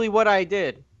actually what I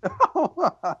did.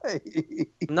 I'm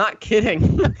not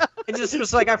kidding. It just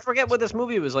was like I forget what this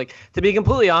movie was like. To be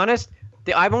completely honest,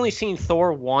 I've only seen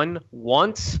Thor 1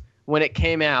 once when it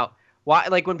came out. Why?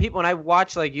 Like when I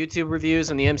watch like YouTube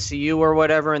reviews on the MCU or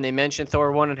whatever, and they mention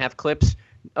Thor 1 and have clips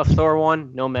of Thor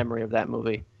 1, no memory of that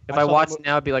movie. If I I saw watched that it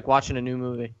now, it'd be like watching a new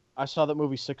movie. I saw that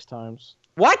movie 6 times.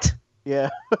 What? Yeah.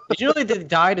 Did you know they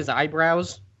dyed his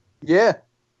eyebrows? Yeah.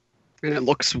 And it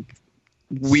looks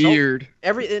weird.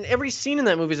 Every scene in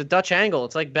that movie is a Dutch angle.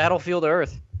 It's like Battlefield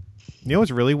Earth. You know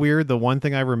what's really weird? The one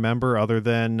thing I remember other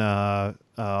than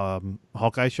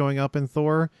Hawkeye showing up in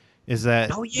Thor is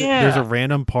that Oh, yeah. there's a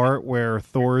random part where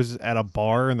Thor's at a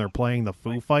bar and they're playing the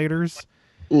Foo Fighters.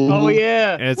 Oh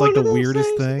yeah. And it's like the weirdest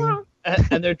thing.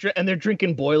 And they're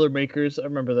drinking Boilermakers. I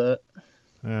remember that.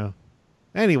 Yeah.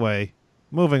 Anyway,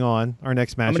 moving on. Our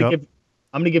next I'm matchup.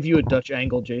 gonna give you a Dutch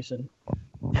angle, Jason.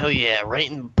 Hell yeah, right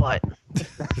in the butt.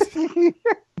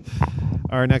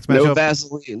 Our next No matchup.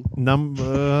 Vaseline.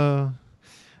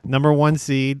 Number 1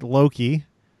 seed, Loki.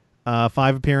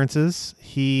 5 appearances.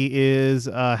 He is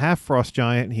half frost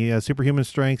giant. He has superhuman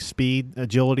strength, speed,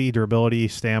 agility, durability,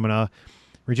 stamina,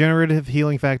 regenerative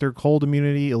healing factor, cold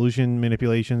immunity, illusion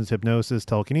manipulations, hypnosis,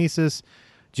 telekinesis,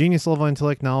 genius level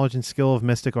intellect, knowledge, and skill of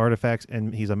mystic artifacts,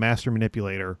 and he's a master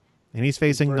manipulator. And he's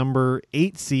facing number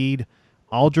 8 seed,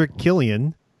 Aldrich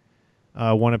Killian.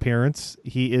 1 appearance.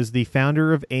 He is the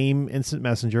founder of AIM Instant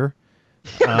Messenger.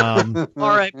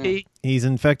 R.I.P. He's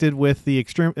infected with the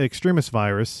extremis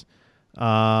virus.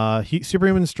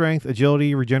 Superhuman strength,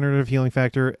 agility, regenerative healing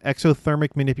factor,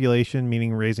 exothermic manipulation,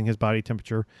 meaning raising his body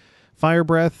temperature, fire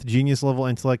breath, genius level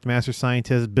intellect, master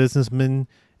scientist, businessman,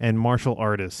 and martial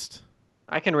artist.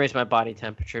 I can raise my body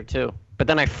temperature too, but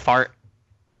then I fart.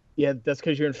 Yeah, that's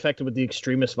because you're infected with the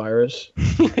extremist virus.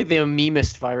 The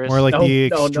amemist virus. Or like No, the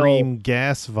no, extreme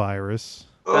gas virus.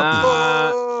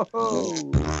 We're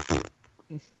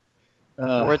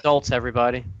adults,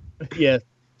 everybody. Yeah,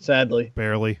 sadly.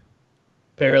 Barely.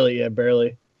 Barely, yeah,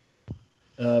 barely.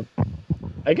 I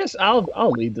guess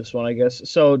I'll lead this one, I guess.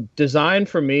 So design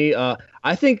for me, I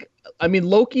mean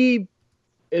Loki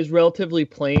is relatively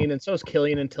plain, and so is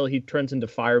Killian until he turns into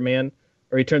Fireman,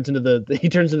 or he turns into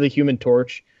the Human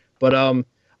Torch. But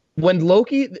when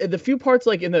Loki, the few parts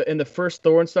like in the first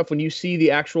Thor and stuff, when you see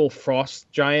the actual frost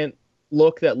giant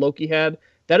look that Loki had,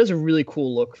 that is a really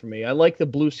cool look for me. I like the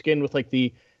blue skin with like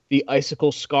the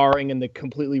icicle scarring and the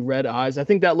completely red eyes. I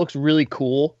think that looks really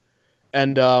cool.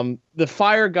 And the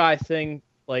fire guy thing,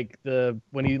 like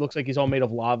when he looks like he's all made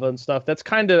of lava and stuff, that's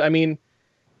kind of, I mean,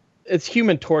 it's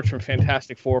Human Torch from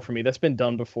Fantastic Four for me. That's been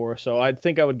done before, so I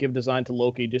think I would give design to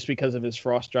Loki just because of his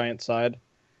frost giant side.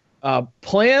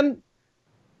 Plan.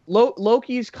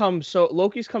 Loki's come so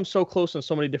close on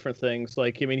so many different things.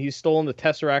 Like, I mean, he's stolen the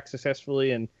Tesseract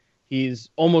successfully, and he's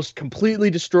almost completely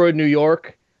destroyed New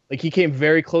York. Like, he came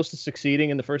very close to succeeding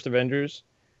in the first Avengers.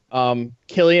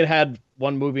 Killian had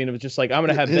one movie, and it was just like, I'm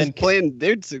gonna have his Ben. plan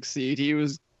did succeed. He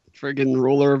was friggin'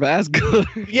 ruler of Asgard.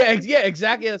 Yeah,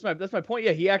 exactly. That's my point.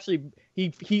 Yeah, he actually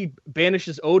he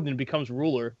banishes Odin and becomes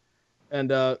ruler,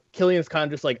 and Killian's kind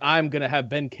of just like, I'm gonna have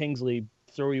Ben Kingsley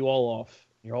throw you all off.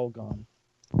 You're all gone.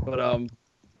 But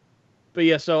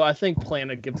yeah. So I think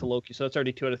plan I'd give to Loki. So that's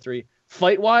already 2 out of 3.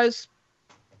 Fight wise,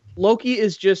 Loki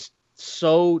is just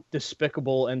so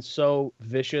despicable and so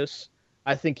vicious.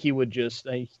 I think he would just,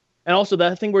 and also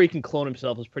that thing where he can clone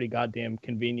himself is pretty goddamn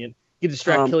convenient. You can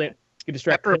distract Killian.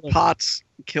 Pepper Potts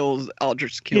kills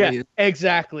Aldrich Killian. Yeah,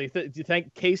 exactly.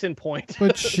 Thank case in point.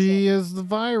 But she is the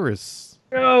virus.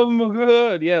 Oh my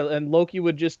god, yeah. And Loki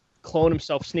would just clone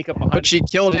himself, sneak up behind. But she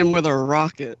killed him with a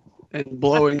rocket and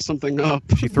blowing something up.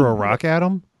 She threw a rock at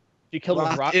him? She killed him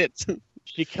with rocket.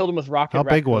 She killed him with rocket. How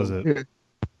big raccoon. was it?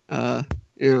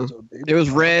 It was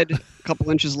red, a couple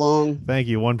inches long. Thank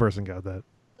you. One person got that.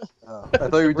 I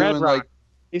thought you were Red doing Rock. like.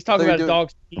 He's talking I thought about you a were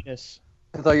dog's penis.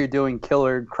 I thought you were doing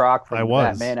Killer Croc from I the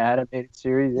was. Batman animated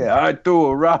series. Yeah, I threw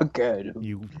a rock at him.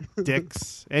 You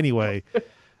dicks. Anyway.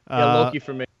 Yeah, Loki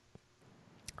for me.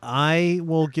 I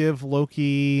will give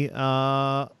Loki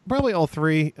probably all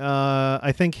 3.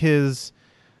 I think his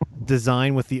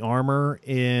design with the armor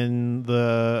in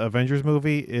the Avengers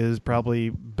movie is probably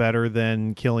better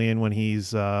than Killian when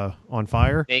he's on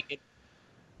fire. Naked.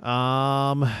 So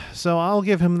I'll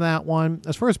give him that one.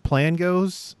 As far as plan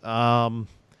goes,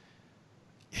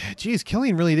 geez,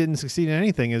 Killian really didn't succeed in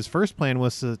anything. His first plan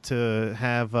was to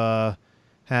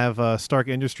have Stark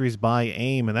Industries buy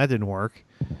AIM, and that didn't work.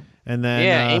 And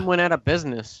then AIM went out of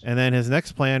business. And then his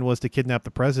next plan was to kidnap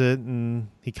the president, and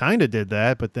he kind of did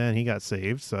that, but then he got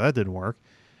saved, so that didn't work.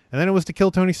 And then it was to kill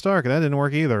Tony Stark, and that didn't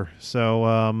work either.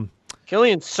 So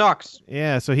Killian sucks.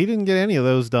 yeah, so he didn't get any of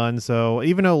those done. So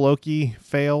even though Loki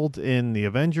failed in the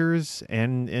Avengers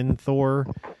and in Thor,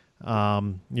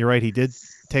 you're right, he did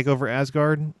take over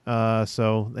Asgard.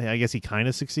 So I guess he kind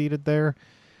of succeeded there.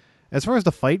 As far as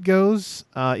the fight goes,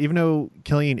 even though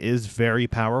Killian is very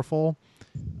powerful,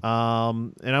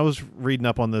 and I was reading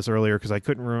up on this earlier because I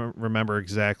couldn't remember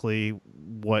exactly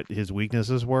what his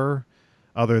weaknesses were,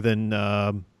 other than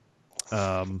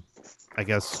I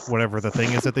guess whatever the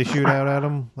thing is that they shoot out at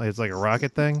him. Like, it's like a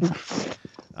rocket thing.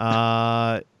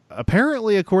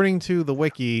 Apparently, according to the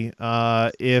wiki,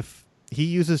 if he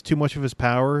uses too much of his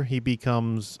power, he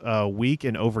becomes weak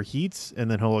and overheats, and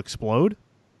then he'll explode.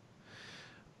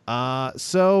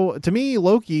 So to me,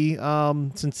 Loki,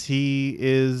 since he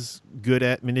is good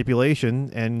at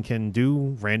manipulation and can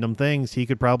do random things, he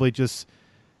could probably just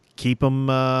keep him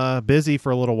busy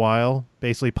for a little while,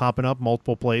 basically popping up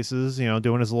multiple places,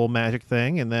 doing his little magic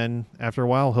thing, and then after a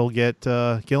while he'll get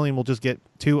Killian will just get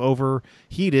too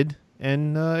overheated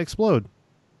and explode.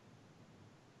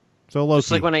 So Loki,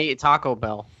 Just like when I eat Taco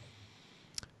Bell.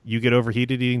 you get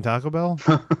overheated eating Taco Bell?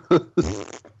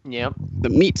 Yep. The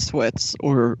meat sweats,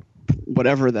 or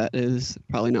whatever that is.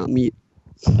 Probably not meat.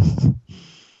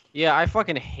 Yeah, I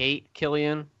fucking hate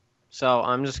Killian, so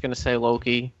I'm just gonna say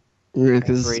Loki. Yeah,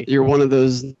 because Great. you're one of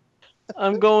those.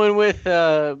 I'm going with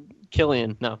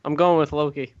Killian. No, I'm going with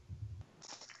Loki.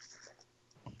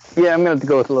 Yeah, I'm going to have to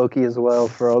go with Loki as well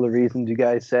for all the reasons you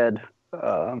guys said.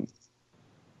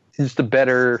 he's the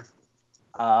better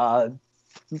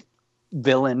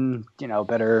villain,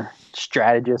 better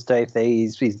strategist. I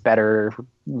think he's better.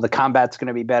 The combat's going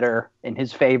to be better in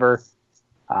his favor.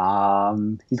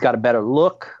 He's got a better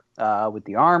look with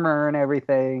the armor and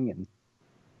everything,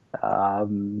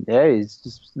 and he's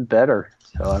just better.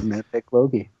 So I'm going to pick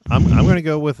Loki. I'm going to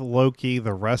go with Loki,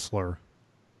 the wrestler.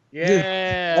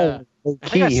 Yeah. I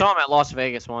think I saw him at Las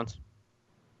Vegas once.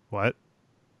 What?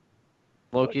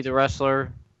 Loki the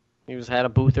wrestler. He had a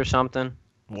booth or something.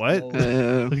 What?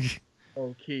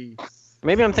 Okay.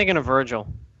 Maybe I'm thinking of Virgil.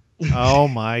 Oh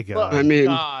my god! I mean,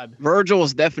 God. Virgil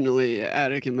was definitely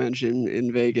at a convention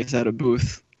in Vegas at a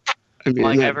booth. I mean,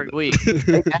 Like every week.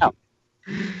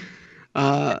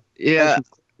 Yeah. Yeah.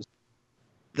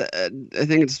 I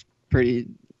think it's pretty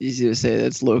easy to say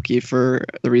that's Loki for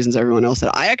the reasons everyone else said.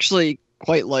 I actually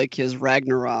quite like his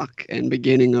Ragnarok and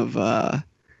beginning of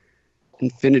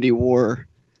Infinity War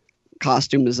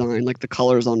costume design. Like the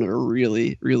colors on it are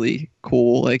really, really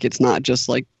cool. Like it's not just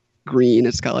like green.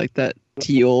 It's got like that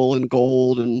teal and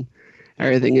gold and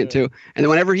everything into. And then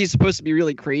whenever he's supposed to be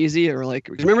really crazy or like,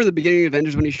 remember the beginning of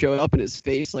Avengers when he showed up and his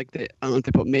face, like I don't know if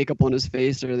they put makeup on his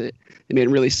face or they made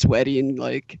him really sweaty and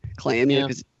like clammy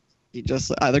because he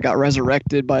just either got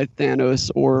resurrected by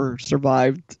Thanos or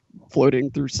survived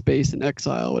floating through space in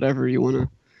exile, whatever you want to.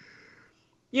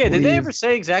 Yeah, did they ever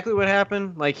say exactly what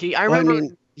happened? Like I remember. I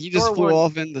mean, he just Thor flew one-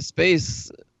 off into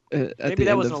space. Maybe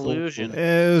that was an illusion.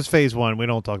 It was phase 1. We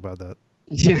don't talk about that.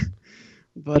 Yeah,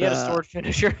 but He had a sword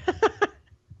finisher.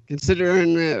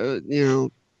 considering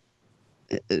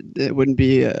it wouldn't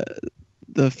be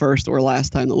the first or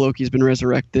last time that Loki's been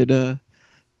resurrected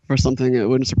for something, it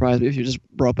wouldn't surprise me if you just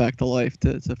brought back to life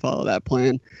to follow that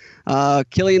plan.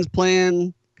 Killian's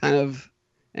plan kind of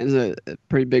ends a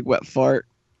pretty big wet fart.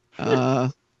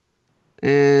 And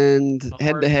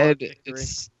head to head,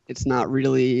 it's not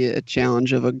really a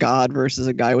challenge of a god versus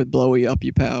a guy with blowy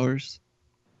uppy powers.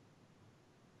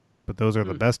 But those are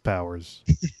the best powers.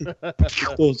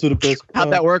 Those are the best.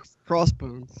 How'd that work for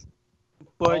Crossbones?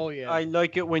 But Oh, yeah. I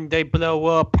like it when they blow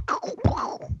up.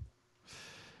 All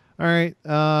right.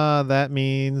 That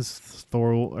means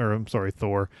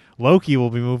Thor. Loki will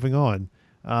be moving on.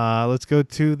 Let's go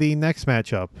to the next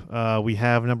matchup. We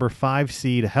have number 5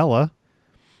 seed Hela.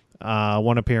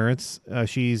 One appearance.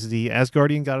 She's the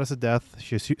Asgardian goddess of death.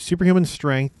 She has superhuman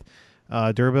strength,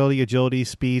 durability, agility,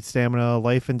 speed, stamina,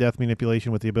 life and death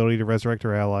manipulation with the ability to resurrect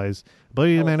her allies,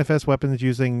 ability to manifest weapons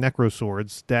using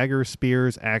necroswords, daggers,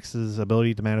 spears, axes,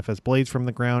 ability to manifest blades from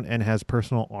the ground, and has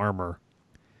personal armor.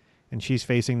 And she's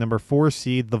facing number 4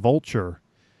 seed, the Vulture.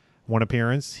 One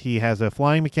appearance. He has a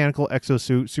flying mechanical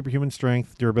exosuit, superhuman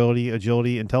strength, durability,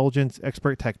 agility, intelligence,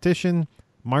 expert tactician,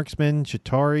 marksman,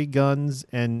 Chitauri guns,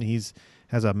 and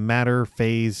has a matter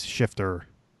phase shifter.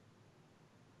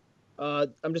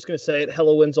 I'm just gonna say it.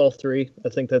 Hela wins all 3. I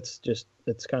think it's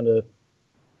kind of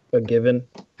a given.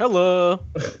 Hello.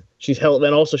 She's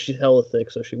hella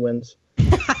thick, so she wins.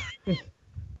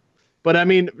 But I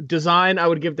mean, design I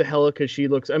would give to Hela because she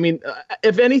looks. I mean,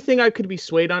 if anything, I could be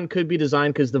swayed on could be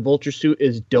design because the Vulture suit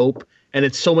is dope and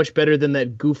it's so much better than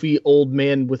that goofy old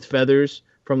man with feathers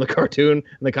from the cartoon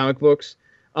and the comic books.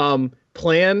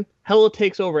 Plan Hela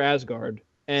takes over Asgard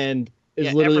and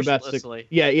is literally about to.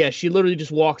 Yeah. She literally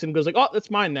just walks in and goes like, "Oh, that's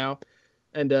mine now,"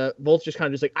 and Vulture's kind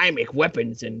of just like, "I make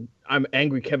weapons and I'm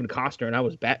angry Kevin Costner and I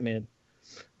was Batman."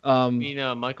 You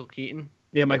mean Michael Keaton?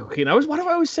 Yeah, Michael Keaton. Why do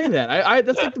I always say that?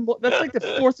 That's like the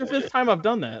 4th or 5th time I've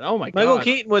done that. Oh my god. Michael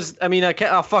Keaton was. I mean,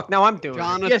 oh fuck! Now I'm doing it.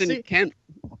 Jonathan Kent.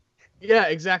 Yeah,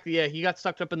 exactly. Yeah, he got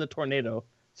sucked up in the tornado.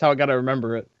 That's how I got to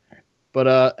remember it.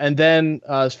 But and then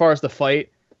as far as the fight,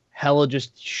 Hela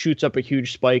just shoots up a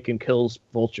huge spike and kills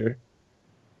Vulture.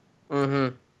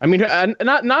 Mm-hmm. I mean,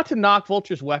 not to knock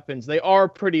Vulture's weapons. They are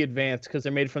pretty advanced because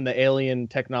they're made from the alien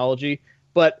technology.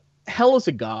 But Hela's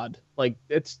a god. Like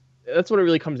that's what it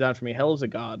really comes down for me. Hela's a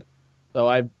god. So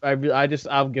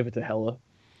I'll give it to Hela.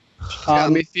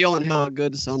 Got me feeling hella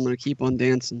good, so I'm gonna keep on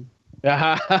dancing.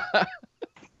 Yeah,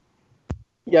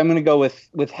 I'm gonna go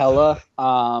with Hela.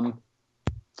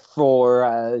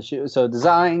 So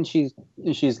design, she's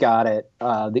got it.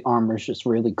 The armor's just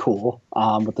really cool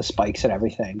with the spikes and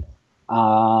everything.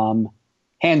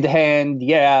 Hand to hand,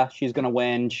 yeah, she's gonna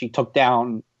win. She took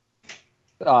down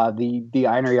the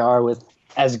Einherjar with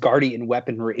Asgardian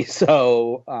weaponry,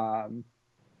 so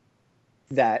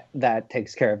that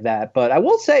takes care of that. But I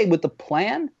will say with the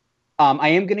plan, I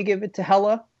am gonna give it to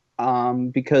Hela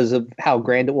because of how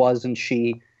grand it was, and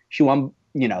she won.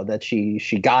 That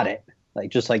she got it. Like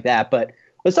just like that. But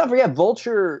let's not forget,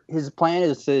 Vulture, his plan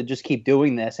is to just keep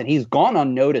doing this, and he's gone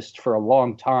unnoticed for a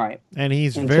long time. And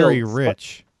he's very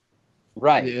rich.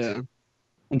 Right. Yeah.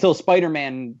 Until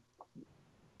Spider-Man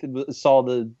saw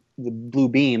the blue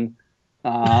beam.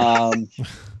 May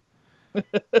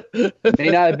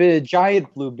not have been a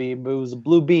giant blue beam, but it was a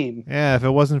blue beam. Yeah, if it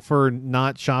wasn't for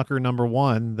not Shocker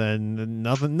 #1, then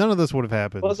none of this would have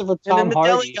happened. It wasn't for And Tom then the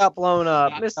Hardy. deli got blown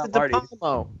up. Not Mr. Tom Hardy.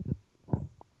 DePalmo.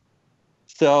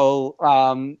 So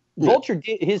Vulture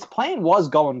his plan was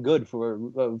going good for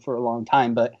a long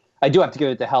time, but I do have to give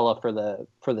it to Hela for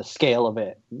the scale of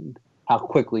it, and how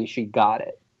quickly she got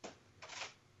it.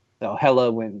 So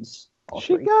Hela wins.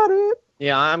 She got it.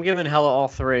 Yeah, I'm giving Hela all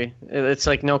three. It's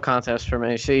like no contest for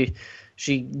me. She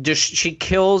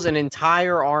kills an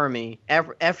entire army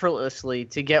effortlessly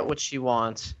to get what she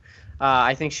wants.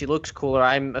 I think she looks cooler.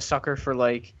 I'm a sucker for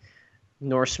like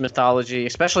Norse mythology,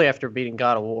 especially after beating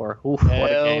God of War. Ooh,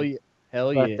 what a game. Yeah.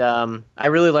 Hell But yeah. I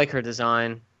really like her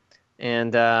design,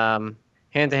 and hand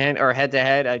to hand or head to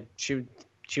head, she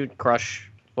would crush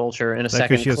Vulture in a Is that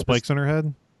second. because she has spikes on her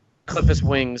head? Clip his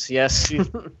wings, yes.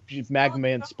 She's Magma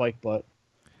Man spike butt.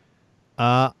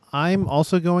 I'm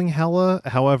also going Hela.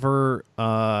 However,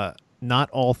 not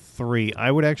all three.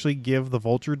 I would actually give the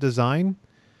Vulture design.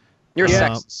 You're Yeah.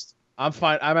 sexist. I'm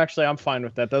fine. I'm fine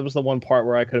with that. That was the one part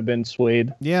where I could have been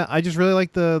swayed. Yeah, I just really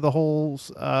like the whole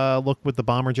look with the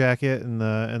bomber jacket and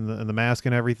the mask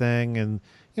and everything, and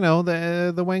you know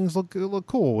the wings look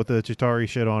cool with the Chitauri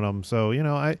shit on them. So you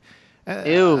know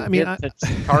Ew, I mean, the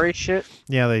Chitauri shit.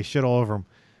 yeah, they shit all over them.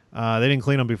 They didn't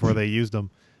clean them before they used them.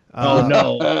 Oh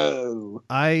no. Oh.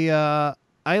 I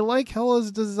like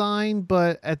Hela's design,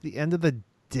 but at the end of the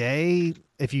day,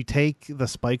 if you take the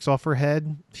spikes off her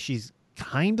head, she's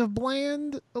kind of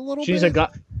bland a little She's bit.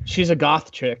 she's a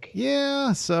goth chick.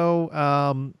 Yeah, so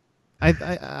I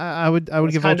would That's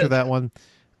give kinda- Vulture that one.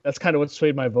 That's kind of what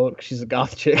swayed my vote. 'Cause she's a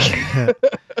goth chick.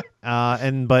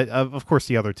 But of course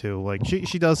the other two, like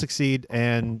she does succeed,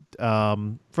 and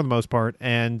for the most part,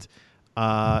 and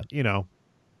you know,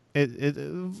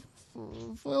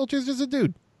 Vulture's just a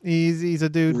dude. He's a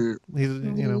dude. He's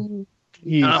you know.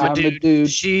 He's I'm a dude.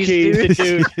 She's She's dude.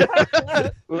 the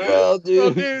dude. Well,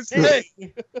 dude. Hey.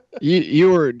 You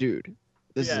were a dude.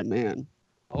 This Yeah. is a man.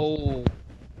 Oh,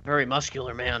 very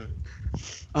muscular man.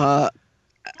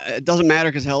 It doesn't matter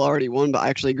because Hell already won, but I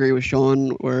actually agree with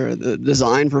Sean where the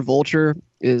design for Vulture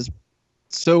is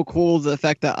so cool. The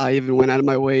fact that I even went out of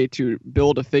my way to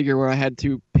build a figure where I had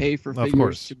to pay for Of figures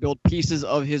course. to build pieces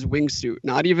of his wingsuit.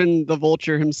 Not even the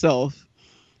Vulture himself.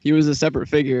 He was a separate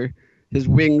figure. His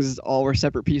wings all were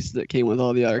separate pieces that came with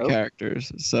all the other Oh.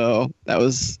 characters. So that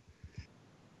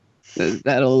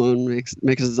alone makes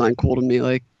the design cool to me.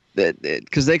 Like that,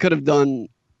 because they could have done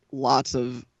lots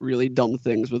of really dumb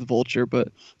things with Vulture, but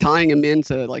tying him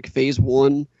into like phase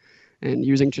 1 and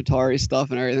using Chitauri stuff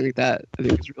and everything like that, I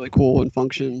think is really cool and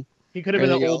function. He could have been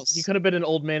Everything an old. else. He could have been an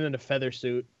old man in a feather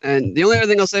suit. And the only other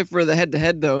thing I'll say for the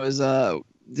head-to-head though is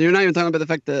they're not even talking about the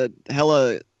fact that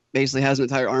Hela basically has an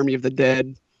entire army of the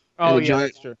dead, Oh And a yeah,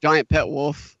 that's true. giant pet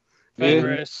wolf,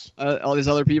 Fenris. all these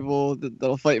other people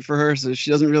that'll fight for her, so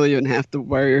she doesn't really even have to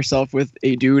worry herself with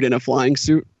a dude in a flying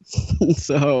suit.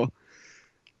 So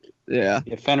yeah.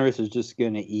 Yeah, Fenris is just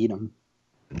gonna eat him.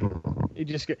 He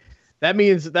just get, that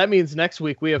means next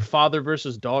week we have father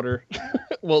versus daughter.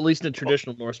 Well, at least in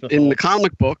traditional Norse mythology. In the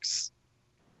comic books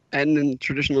and in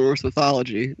traditional Norse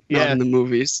mythology, not Yeah. in the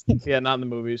movies. Yeah, not in the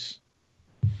movies.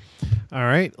 All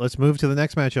right, let's move to the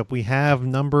next matchup. We have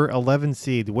number 11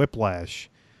 seed Whiplash.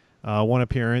 One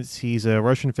appearance. He's a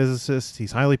Russian physicist.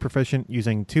 He's highly proficient,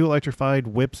 using 2 electrified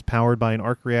whips powered by an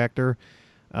arc reactor.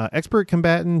 Expert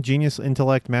combatant, genius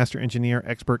intellect, master engineer,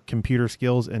 expert computer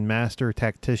skills, and master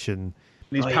tactician.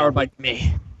 And he's Oh, yeah, powered by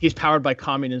me. He's powered by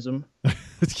communism.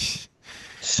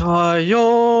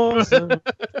 Sayonara.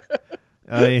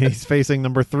 He's facing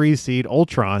number 3 seed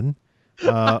Ultron.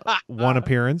 One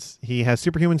appearance. He has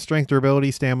superhuman strength,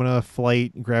 durability, stamina,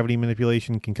 flight, gravity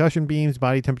manipulation, concussion beams,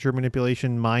 body temperature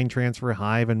manipulation, mind transfer,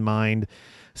 hive and mind,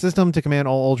 system to command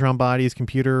all Ultron bodies,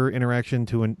 computer interaction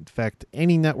to infect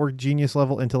any network, genius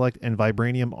level intellect, and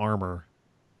vibranium armor.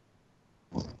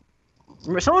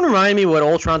 Someone remind me what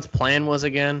Ultron's plan was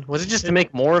again. Was it just to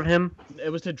make more of him? It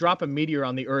was to drop a meteor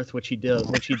on the Earth, which he does.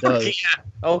 Yeah.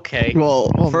 Okay. Well,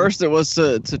 Well, first it was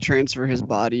to transfer his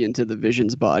body into the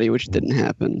Vision's body, which didn't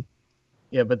happen.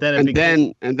 Yeah, but then it And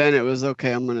became, then it was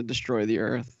okay, I'm gonna destroy the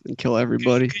Earth and kill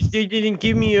everybody. Because they didn't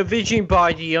give me a vision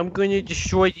body, I'm gonna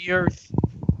destroy the Earth.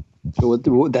 So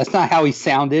that's not how he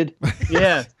sounded.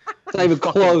 yeah. It's not even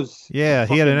close. Yeah,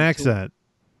 he had an Fucking accent.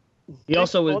 He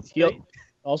also was.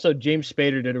 Also, James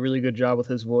Spader did a really good job with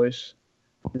his voice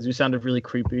because he sounded really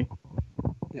creepy.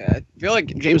 Yeah, I feel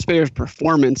like James Spader's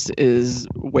performance is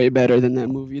way better than that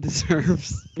movie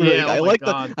deserves. Yeah, I oh my like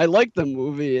God. I like the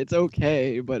movie. It's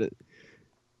okay, but it,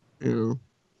 you know.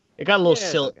 It got a little Yeah,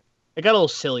 it's silly. okay. It got a little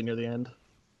silly near the end.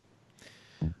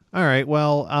 All right.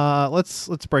 Well, let's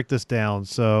break this down.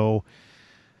 So,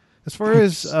 as far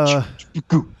as as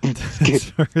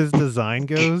far as design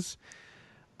goes,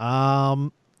 I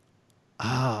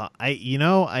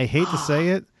hate to say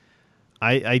it,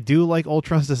 I do like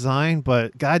Ultron's design,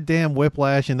 but goddamn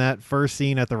Whiplash in that first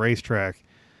scene at the racetrack,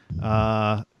 it's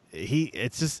I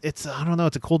don't know,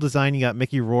 it's a cool design. You got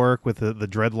Mickey Rourke with the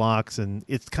dreadlocks, and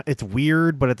it's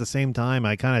weird, but at the same time,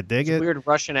 I kind of dig it. Weird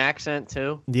Russian accent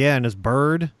too. Yeah, and his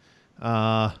bird.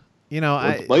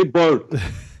 Late bird.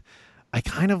 I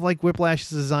kind of like Whiplash's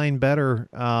design better.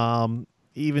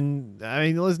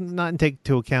 Let's not take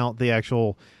into account the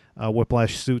actual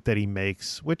Whiplash suit that he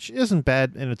makes, which isn't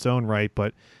bad in its own right,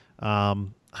 but I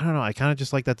don't know. I kind of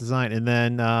just like that design. And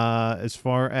then as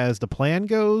far as the plan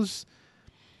goes,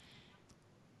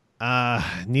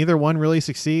 neither one really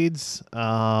succeeds.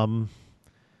 Does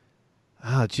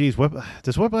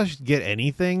Whiplash get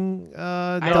anything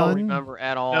done? I don't remember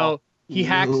at all. No, he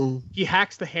hacks. No. He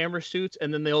hacks the hammer suits,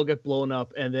 and then they all get blown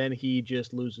up, and then he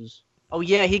just loses. Oh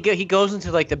yeah, he goes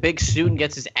into like the big suit and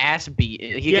gets his ass beat.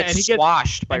 He Yeah, gets and he gets-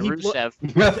 squashed by and he Rusev.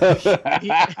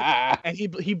 And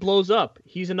he blows up.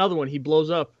 He's another one. He blows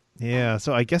up. Yeah,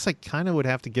 so I guess I kind of would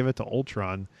have to give it to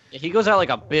Ultron. He goes out like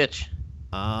a bitch.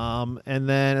 And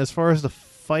then as far as the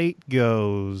fight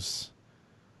goes,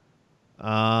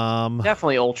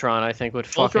 Definitely Ultron, I think, would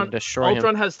fucking destroy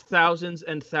Ultron him. has thousands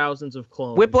and thousands of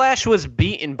clones. Whiplash was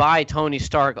beaten by Tony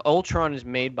Stark. Ultron is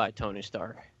made by Tony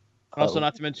Stark. Also,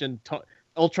 not to mention,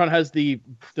 Ultron has the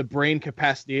brain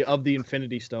capacity of the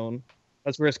Infinity Stone.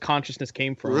 That's where his consciousness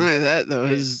came from. Not only that though,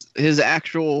 his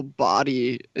actual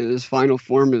body in his final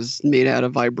form is made out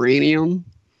of vibranium.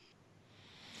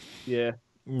 Yeah.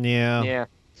 yeah, Yeah.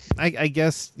 I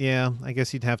guess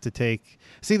you'd have to take.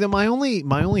 See, my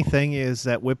only thing is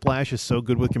that Whiplash is so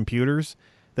good with computers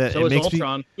that So it is makes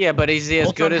Ultron. Yeah, but is he as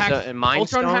Ultron good as hacks- a Mind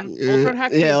Ultron Stone? hack- Ultron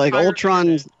hacked the Yeah, like entire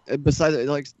Ultron's besides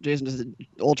like Jason just said,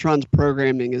 Ultron's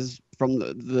programming is from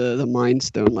the Mind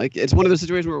Stone. Like it's one of those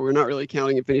situations where we're not really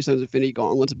counting Infinity Stones, Infinity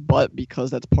Gauntlets, but because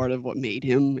that's part of what made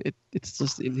him, it's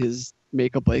just in his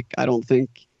makeup. Like I don't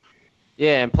think.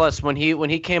 Yeah, and plus when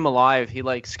he came alive, he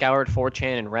like scoured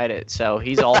 4chan and Reddit, so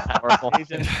he's all powerful. He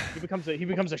becomes a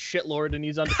shitlord, and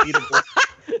he's undefeatable.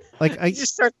 like He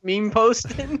just starts meme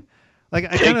posting. I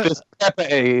Take kind of this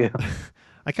Pepe.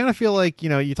 I kind of feel like,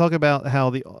 you talk about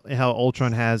how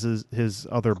Ultron has his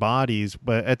other bodies,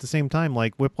 but at the same time,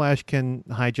 like Whiplash can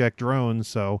hijack drones,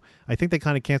 so I think they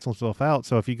kind of cancel themselves out.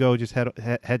 So if you go just head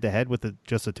to head with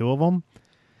just the two of them,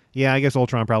 yeah, I guess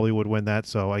Ultron probably would win that.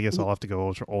 So I guess I'll have to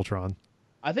go Ultron.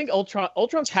 I think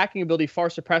Ultron's hacking ability far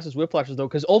surpasses Whiplash's though,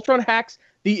 because Ultron hacks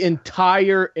the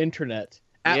entire internet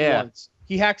at Yeah. once.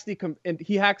 He hacks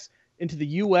he hacks into the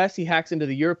U.S. He hacks into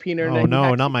the European internet. Oh no, he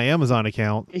hacks not my Amazon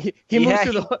account. He Yeah,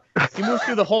 moves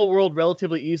through the whole world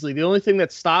relatively easily. The only thing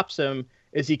that stops him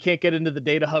is he can't get into the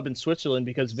data hub in Switzerland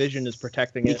because Vision is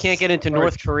protecting He it. can't get into Or-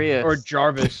 North Korea. Or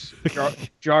Jarvis.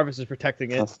 Jarvis is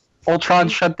protecting it. Ultron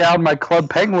shut down my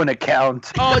Club Penguin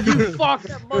account. Oh, you fuck!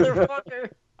 motherfucker.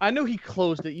 I knew he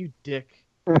closed it. You dick.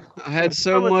 I had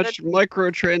so was much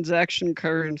microtransaction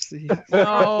currency.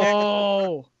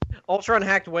 No. Ultron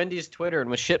hacked Wendy's Twitter and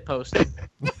was shit posting.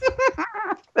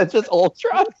 That's just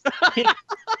Ultron.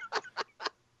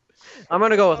 I'm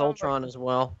gonna go with Ultron as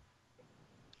well.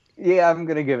 Yeah, I'm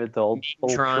gonna give it to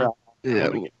Ultron. Yeah,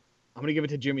 I'm gonna give it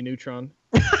to Jimmy Neutron.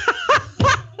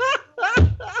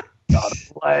 God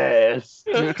bless.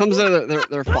 when it comes to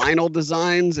their final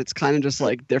designs, it's kind of just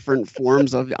like different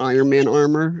forms of Iron Man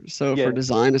armor. So Yeah. for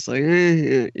design, it's like,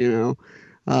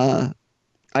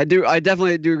 I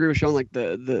definitely do agree with Sean. Like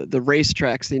the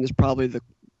racetrack scene is probably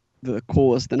the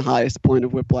coolest and highest point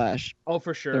of Whiplash Oh,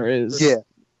 for sure. there is. Yeah.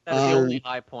 That's the Um, only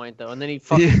high point though. And then he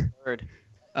fucked yeah. his bird.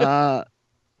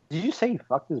 Did you say he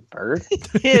fucked his bird?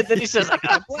 Yeah, then he says, "I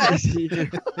got blessed."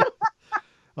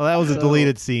 Well, that was a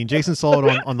deleted scene. Jason saw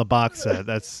it on the box set.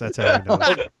 That's how I know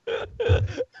it.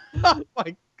 Oh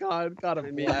my god, got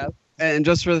him mean, laugh. And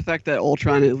just for the fact that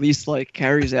Ultron at least like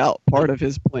carries out part of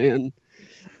his plan,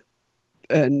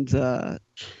 and I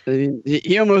mean,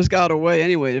 he almost got away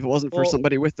anyway if it wasn't for Well-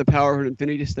 somebody with the power of an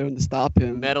Infinity Stone to stop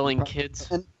him. Meddling kids.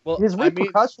 Well, His I mean,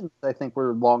 repercussions, I think,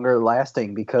 were longer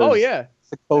lasting because oh yeah,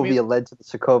 Sokovia led to the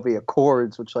Sokovia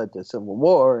Accords, which led to Civil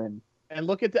War, and and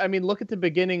look at the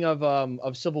beginning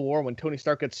of Civil War when Tony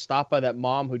Stark gets stopped by that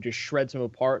mom who just shreds him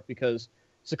apart because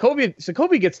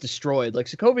Sokovia gets destroyed. Like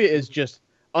Sokovia is just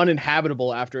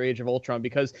uninhabitable after Age of Ultron,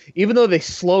 because even though they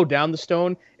slow down the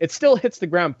stone, it still hits the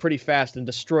ground pretty fast and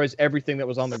destroys everything that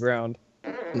was on the ground.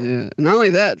 Yeah. Not only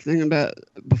that, thinking about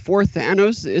before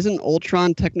Thanos, isn't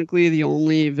Ultron technically the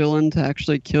only villain to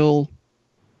actually kill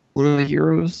one of the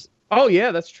heroes? Oh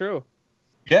yeah, that's true.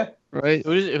 Yeah. Right?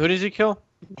 Who does he kill?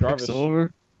 Jarvis.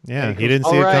 Quicksilver. Yeah, Yeah, he didn't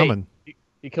see All it right. coming.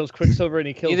 He kills Quicksilver and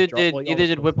he kills. Neither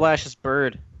did Whiplash's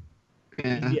bird.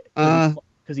 Yeah.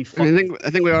 Because he. I mean, I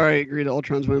think we already agreed to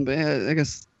Ultron's win, but yeah, I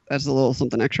guess that's a little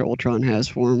something extra Ultron has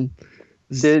for him.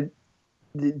 Do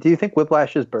you think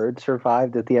Whiplash's bird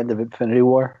survived at the end of Infinity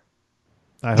War?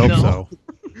 I hope so.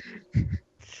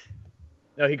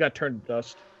 No, he got turned to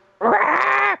dust.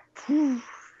 What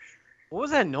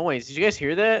was that noise? Did you guys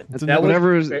hear that? It's That another,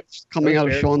 Whatever is coming out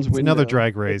of Barry- Sean's it's window. another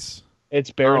drag race.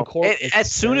 It's Baron Oh, Corbin. as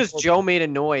soon as Joe made a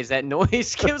noise, that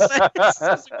noise gives what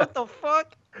the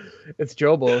fuck? It's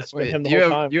Jobo. It's been Wait, him the you whole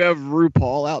have time. you have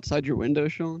RuPaul outside your window,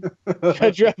 Sean?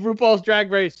 RuPaul's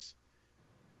Drag Race.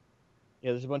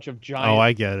 Yeah, there's a bunch of giant. Oh,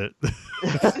 I get it.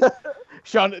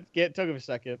 Sean, it took him a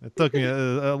second. It took me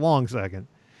a long second.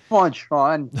 Come on,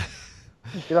 Sean.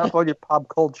 Get up on your pop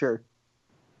culture.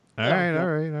 All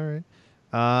right.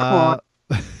 Come on.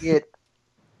 Get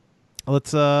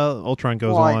Let's Ultron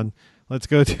goes Why? on. Let's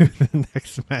go to the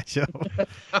next matchup.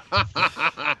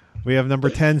 We have number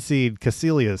 10 seed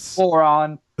Caecilius.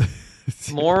 moron.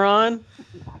 Moron.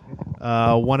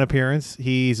 One appearance.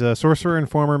 He's a sorcerer and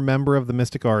former member of the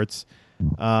Mystic Arts.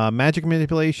 Magic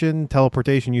manipulation,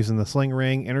 teleportation using the sling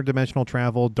ring, interdimensional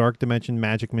travel, dark dimension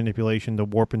magic manipulation to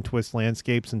warp and twist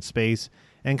landscapes in space,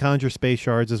 and conjure space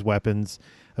shards as weapons.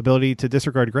 Ability to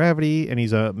disregard gravity, and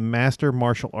he's a master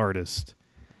martial artist.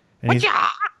 And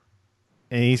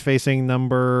he's facing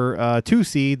number 2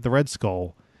 seed, the Red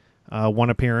Skull. One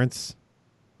appearance.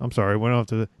 I'm sorry, we don't have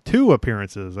to. 2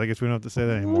 appearances. I guess we don't have to say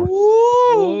that anymore.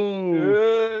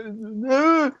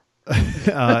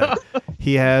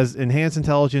 He has enhanced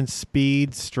intelligence,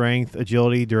 speed, strength,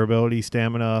 agility, durability,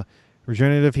 stamina,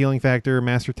 regenerative healing factor,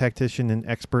 master tactician, and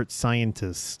expert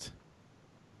scientist.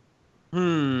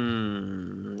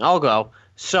 I'll go.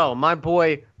 So my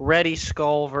boy Reddy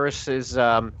Skull versus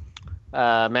Mads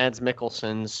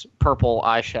Mikkelsen's purple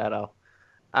eyeshadow.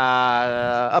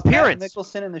 Appearance.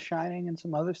 Nicholson in The Shining and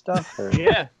some other stuff. Or?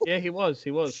 Yeah, he was.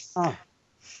 Oh.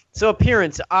 So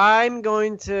appearance, I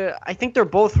think they're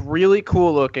both really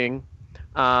cool looking,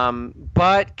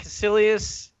 but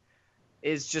Caecilius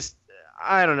is just,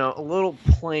 I don't know, a little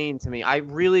plain to me. I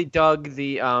really dug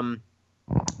the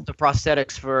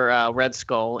prosthetics for Red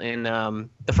Skull in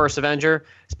the first Avenger,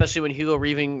 especially when Hugo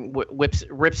Weaving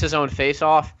rips his own face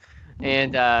off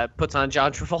and puts on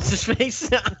John Travolta's face.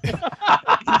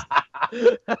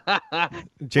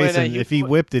 Jason, if he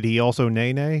whipped it, he also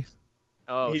nay-nay?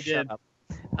 Oh, He shut did. up.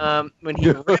 When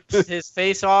he rips his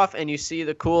face off and you see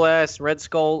the cool ass Red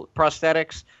Skull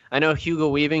prosthetics, I know Hugo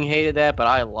Weaving hated that, but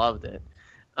I loved it.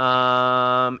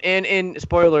 And in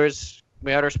spoilers,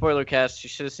 we had our spoiler cast. You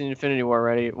should have seen Infinity War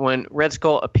already. When Red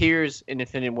Skull appears in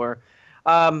Infinity War,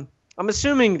 I'm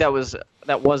assuming that wasn't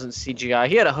CGI.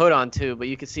 He had a hood on too, but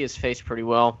you could see his face pretty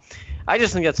well. I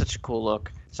just think that's such a cool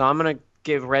look. So I'm gonna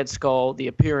give Red Skull the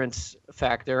appearance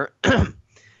factor.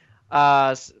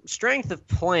 Strength of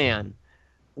plan.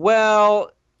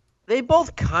 Well, they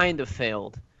both kind of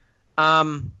failed.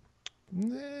 Red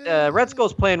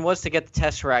Skull's plan was to get the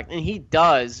Tesseract, and he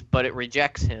does, but it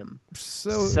rejects him.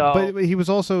 But he was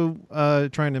also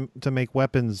trying to make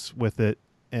weapons with it,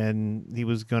 and he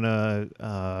was gonna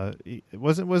he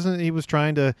was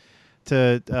trying to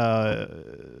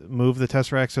move the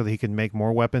Tesseract so that he could make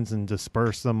more weapons and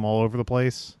disperse them all over the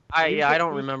place. I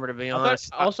don't remember, to be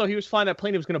honest. Also, he was flying that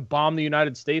plane. He was going to bomb the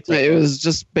United States. Yeah, it was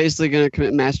just basically going to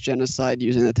commit mass genocide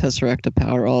using the Tesseract to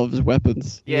power all of his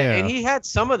weapons. Yeah, and he had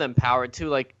some of them powered too.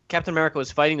 Like Captain America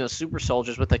was fighting those super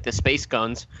soldiers with like the space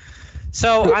guns.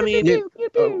 So I mean,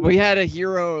 We had a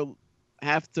hero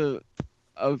have to,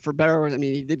 for better or worse, I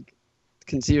mean, he did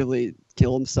conceivably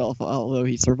kill himself, although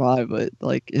he survived. But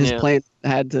like his plan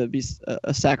had to be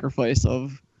a sacrifice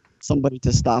of somebody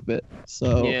to stop it.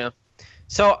 So yeah.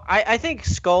 So I think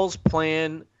Skull's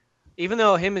plan, even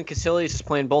though him and Caecilius'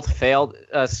 plan both failed,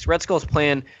 Red Skull's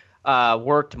plan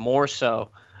worked more so,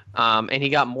 and he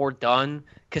got more done.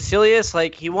 Caecilius,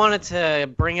 like, he wanted to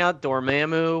bring out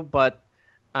Dormammu, but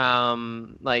I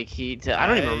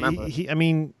don't even remember. I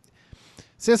mean,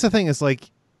 see, that's the thing is, like,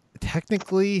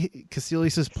 technically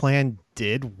Caecilius' plan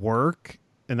did work,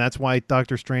 and that's why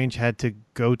Doctor Strange had to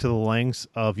go to the lengths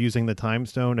of using the Time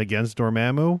Stone against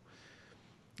Dormammu.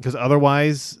 Because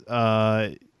otherwise,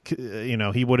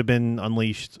 he would have been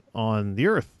unleashed on the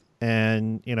Earth,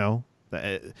 and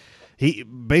he he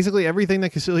basically everything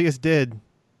that Caecilius did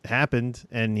happened,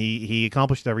 and he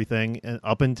accomplished everything, and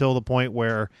up until the point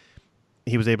where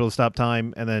he was able to stop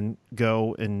time and then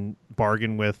go and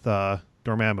bargain with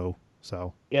Dormammu.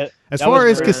 So Yeah, as that far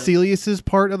was as very- Caecilius's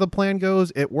part of the plan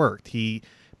goes, it worked. He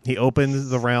opened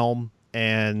the realm,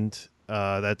 and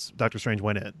that's Doctor Strange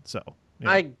went in. So yeah.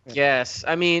 I guess.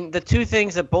 I mean, the two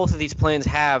things that both of these plans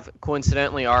have,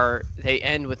 coincidentally, are they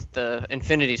end with the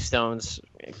Infinity Stones.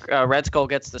 Red Skull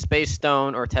gets the Space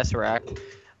Stone or Tesseract,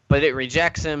 but it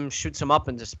rejects him, shoots him up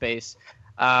into space.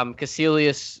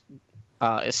 Caecilius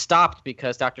is stopped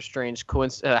because Doctor Strange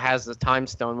has the Time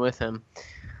Stone with him.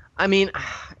 I mean,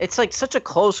 it's like such a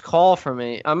close call for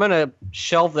me. I'm going to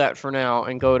shelve that for now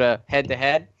and go to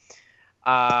head-to-head.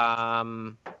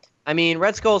 I mean,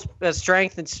 Red Skull's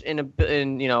strength in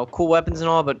cool weapons and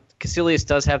all, but Caecilius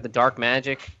does have the dark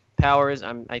magic powers.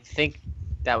 I think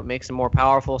that would make him more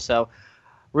powerful. So,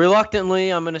 reluctantly,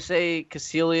 I'm going to say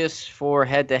Caecilius for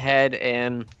head-to-head.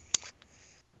 And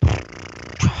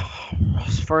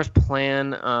his first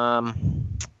plan,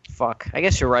 I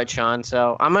guess you're right, Sean.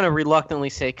 So I'm going to reluctantly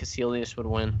say Caecilius would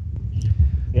win.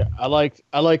 Yeah, I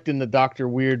liked in the Doctor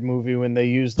Weird movie when they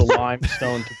used the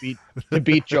limestone to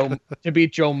beat Joe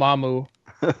Mamu.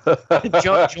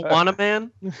 Joanna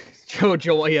Man?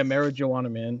 Joanna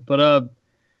Man. But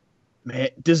man,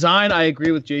 design, I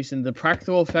agree with Jason. The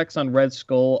practical effects on Red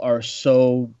Skull are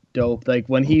so dope. Like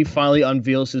when he finally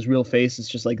unveils his real face, it's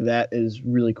just like that is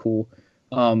really cool.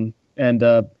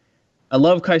 I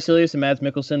love Caecilius and Mads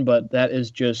Mikkelsen, but that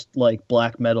is just like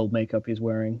black metal makeup he's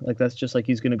wearing. Like that's just like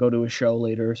he's gonna go to a show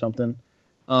later or something.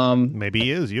 Maybe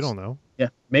he is. You don't know. Yeah,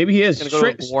 maybe he is. He's going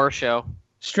to go to a war show.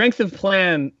 Strength of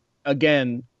plan,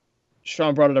 again,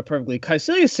 Sean brought it up perfectly.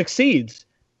 Caecilius succeeds.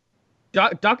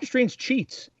 Doctor Strange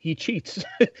cheats. He cheats.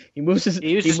 He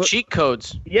uses cheat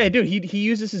codes. Yeah, dude. He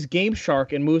uses his Game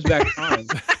Shark and moves back time.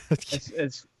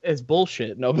 It's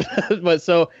bullshit. No, but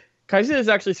so Caecilius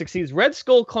actually succeeds. Red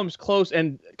Skull comes close,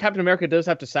 and Captain America does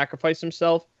have to sacrifice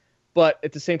himself, but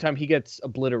at the same time he gets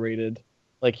obliterated.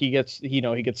 Like he gets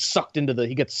sucked into the.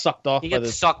 He gets sucked off. He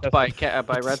gets sucked by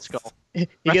Red Skull. He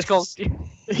gets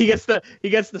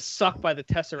the suck by the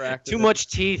Tesseract. Too much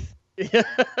teeth.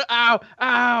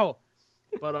 Ow!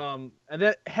 But and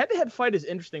that head-to-head fight is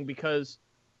interesting because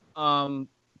the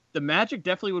magic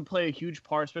definitely would play a huge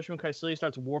part, especially when Caecilius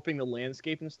starts warping the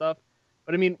landscape and stuff.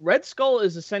 But I mean, Red Skull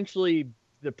is essentially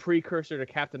the precursor to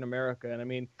Captain America, and I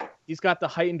mean, he's got the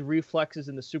heightened reflexes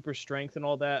and the super strength and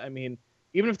all that. I mean,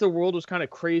 even if the world was kind of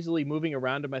crazily moving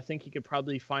around him, I think he could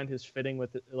probably find his footing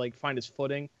with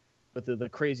the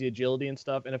crazy agility and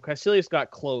stuff. And if Caecilius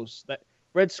got close, that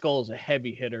Red Skull is a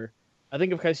heavy hitter. I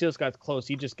think if Caecilius got close,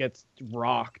 he just gets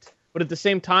rocked. But at the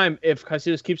same time, if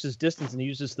Caecilius keeps his distance and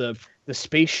uses the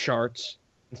space sharts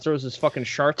and throws his fucking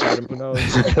sharts at him, who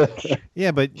knows?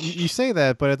 Yeah, but you say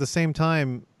that, but at the same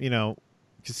time,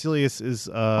 Caecilius is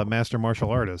a master martial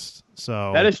artist.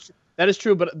 So that is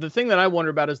true. But the thing that I wonder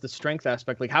about is the strength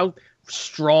aspect. Like, how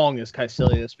strong is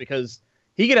Caecilius? Because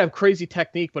he could have crazy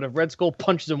technique, but if Red Skull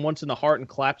punches him once in the heart and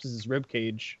collapses his rib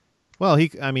cage. Well, he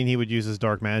would use his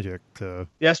dark magic to.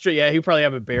 That's true. Yeah, he'd probably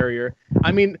have a barrier.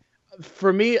 I mean,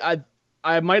 for me,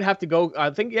 I might have to go.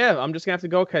 I'm just gonna have to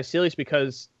go with Caecilius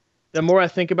because the more I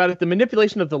think about it, the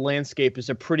manipulation of the landscape is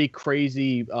a pretty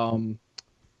crazy.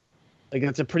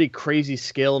 It's a pretty crazy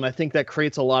skill, and I think that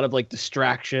creates a lot of like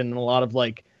distraction and a lot of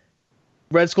like.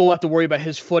 Red Skull will have to worry about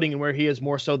his footing and where he is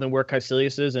more so than where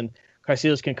Caecilius is, and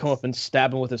Caecilius can come up and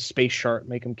stab him with a space shark,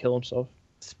 make him kill himself.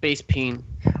 Space peen.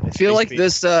 I feel like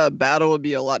this battle would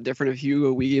be a lot different if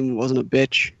Hugo Weaving wasn't a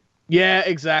bitch. Yeah,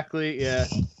 exactly. Yeah.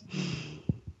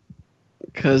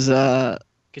 Because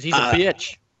he's a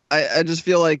bitch. I just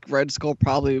feel like Red Skull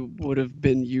probably would have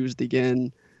been used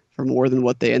again for more than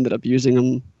what they ended up using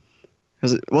him.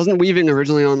 Because it wasn't Weaving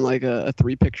originally on like a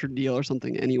 3-picture deal or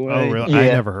something anyway. Oh, really? Yeah. I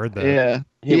never heard that. Yeah.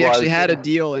 He actually had a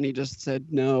deal and he just said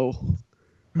no.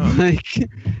 Huh. Like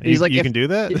he's like, you can do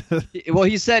that? well,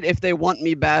 he said if they want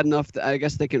me bad enough, I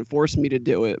guess they can force me to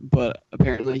do it. But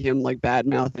apparently, him like bad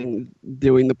mouthing,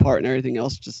 doing the part and everything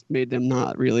else just made them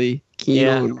not really keen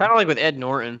Yeah, on. kind of like with Ed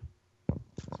Norton.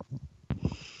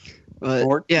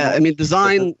 But yeah, I mean,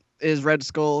 design is Red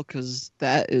Skull because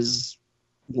that is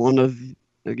one of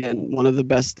the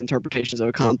best interpretations of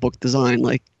a comic book design.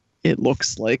 Like it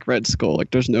looks like Red Skull.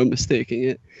 Like there's no mistaking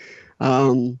it.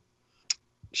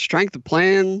 Strength of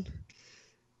plan.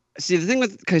 See, the thing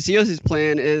with Caecilius'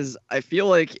 plan is I feel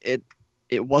like it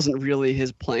wasn't really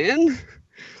his plan.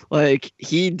 Like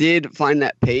he did find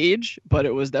that page, but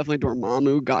it was definitely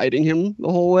Dormammu guiding him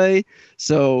the whole way.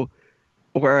 So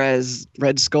whereas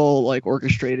Red Skull like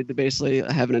orchestrated to basically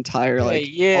have an entire like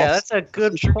yeah, off- that's a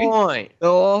good country point.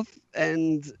 go off,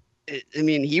 and I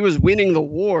mean he was winning the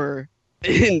war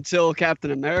until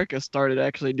Captain America started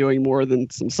actually doing more than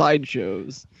some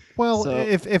sideshows. Well, So-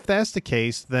 if that's the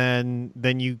case, then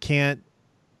you can't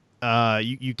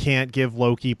you can't give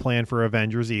Loki plan for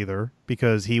Avengers either,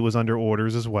 because he was under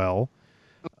orders as well.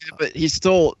 But he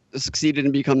still succeeded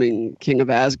in becoming king of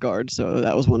Asgard, so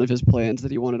that was one of his plans that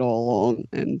he wanted all along.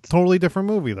 And Totally different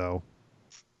movie though.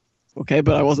 okay,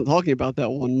 but I wasn't talking about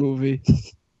that one movie.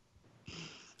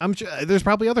 I'm sure there's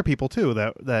probably other people too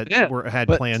that Yeah, had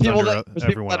But plans people under that, there's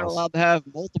people everyone that are else. allowed to have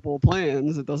multiple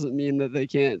plans. It doesn't mean that they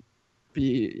can't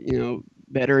be,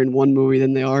 better in one movie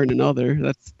than they are in another.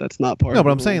 That's not part. No, of but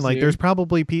the I'm saying rules like here. there's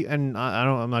probably and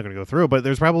I'm not going to go through, but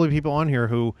there's probably people on here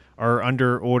who are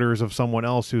under orders of someone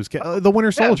else who's the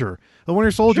Winter Soldier. The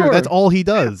Winter Soldier. Sure. That's all he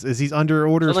does is he's under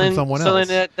orders from someone else. So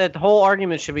then that whole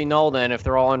argument should be null then if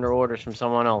they're all under orders from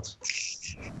someone else.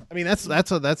 I mean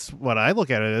that's what I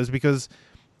look at it as, because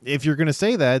if you're going to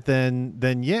say that, then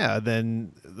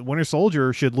the Winter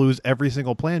Soldier should lose every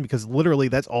single plan, because literally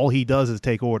that's all he does is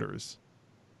take orders.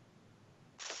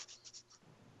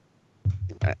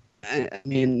 I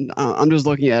mean, I'm just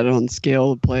looking at it on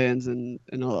scale of plans and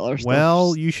all the other stuff.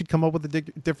 Well, you should come up with a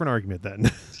different argument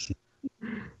then.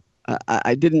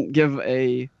 I didn't give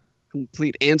a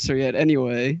complete answer yet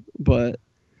anyway, but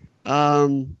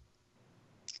I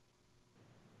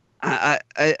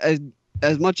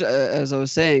as much as I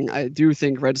was saying, I do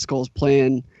think Red Skull's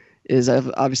plan is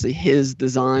obviously his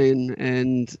design,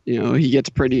 and he gets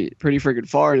pretty freaking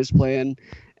far in his plan,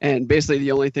 and basically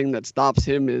the only thing that stops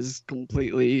him is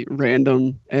completely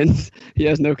random, and he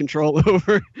has no control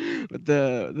over with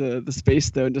the Space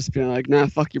Stone just being like, nah,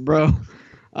 fuck you, bro.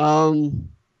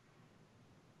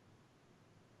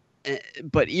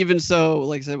 But even so,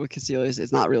 like I said with Caecilius,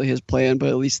 it's not really his plan, but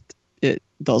at least it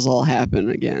does all happen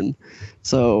again.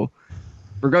 So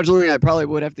begrudgingly, I probably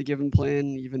would have to give him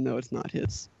plan, even though it's not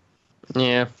his.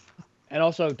 Yeah. And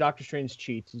also, Doctor Strange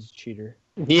cheats. He's a cheater.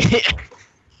 Yeah.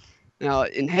 Now,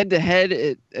 in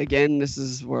head-to-head, this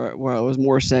is where I was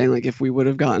more saying, like, if we would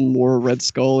have gotten more Red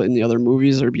Skull in the other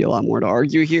movies, there'd be a lot more to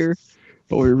argue here.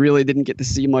 But we really didn't get to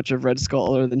see much of Red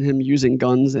Skull other than him using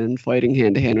guns and fighting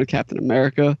hand-to-hand with Captain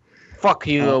America. Fuck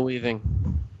Hugo Weaving.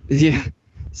 Yeah.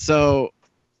 So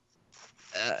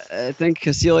I think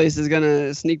Caecilius is going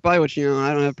to sneak by, which, I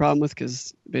don't have a problem with,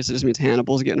 because basically just means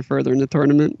Hannibal's getting further in the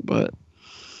tournament. But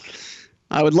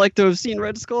I would like to have seen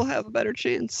Red Skull have a better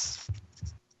chance.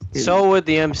 So would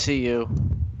the MCU.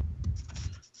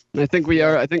 And I think we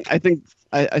are. I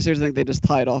seriously think they just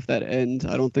tied off that end.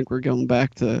 I don't think we're going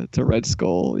back to Red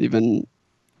Skull. Even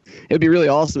it'd be really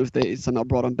awesome if they somehow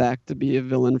brought him back to be a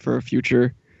villain for a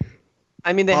future.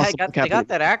 I mean, they Possible got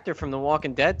that actor from The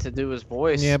Walking Dead to do his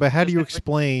voice. Yeah, but how do you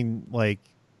explain, like,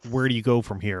 where do you go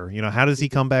from here? How does he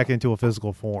come back into a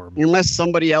physical form? Unless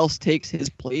somebody else takes his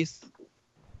place,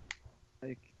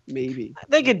 like maybe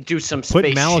They could do some Put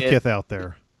space Malekith shit. out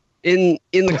there. in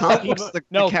the comics, the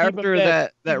No, keep him character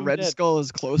dead. that Keep him Red dead. Skull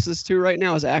is closest to right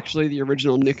now is actually the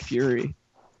original Nick Fury.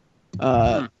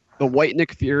 The white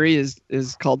Nick Fury is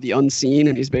called the Unseen,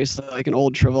 and he's basically like an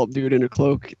old shriveled up dude in a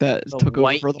cloak that The took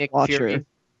white over the Nick Watcher. Fury?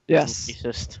 Yes.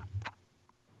 Racist.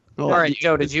 Well, All right, the-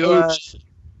 Joe, did the you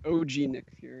OG Nick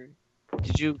Fury?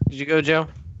 did you go, Joe?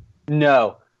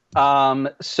 No.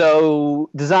 So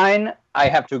design, I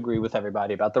have to agree with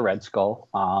everybody about the Red Skull.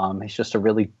 It's just a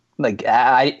really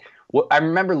I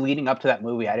remember leading up to that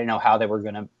movie, I didn't know how they were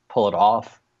going to pull it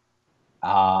off,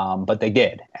 but they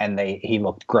did, and he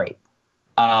looked great.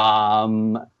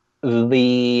 The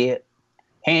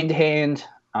hand-to-hand,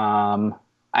 I'm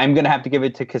going to have to give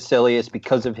it to Caecilius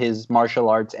because of his martial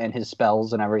arts and his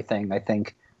spells and everything. I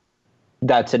think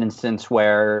that's an instance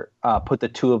where put the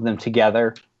two of them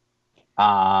together,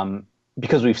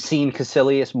 because we've seen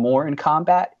Caecilius more in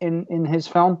combat in his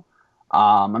film.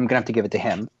 I'm going to have to give it to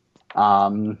him.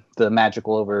 The magic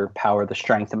will overpower the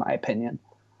strength, in my opinion.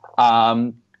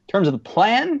 In terms of the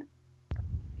plan,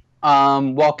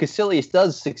 while Caecilius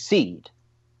does succeed,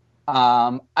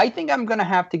 I think I'm going to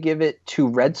have to give it to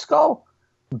Red Skull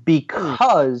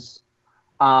because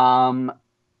the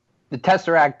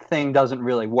Tesseract thing doesn't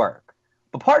really work.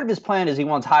 But part of his plan is he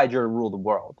wants Hydra to rule the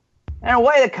world. And in a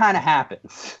way, that kind of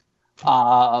happens.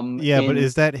 But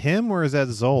is that him or is that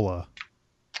Zola?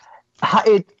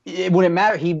 It wouldn't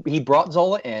matter. He brought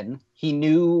Zola in.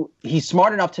 He's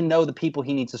smart enough to know the people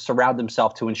he needs to surround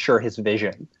himself to ensure his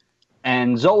vision.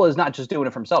 And Zola is not just doing it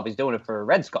for himself; he's doing it for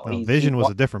Red Skull. Vision was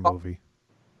a different movie.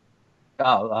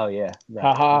 Oh yeah.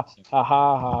 Ha ha ha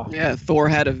ha ha. Yeah, Thor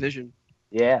had a vision.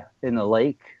 Yeah, in the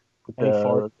lake. with And he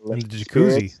farted. In the electric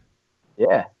jacuzzi. spirits.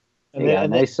 Yeah, And they then, got a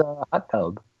and, then, nice hot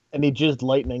tub. and he jizzed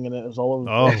lightning and it was all over.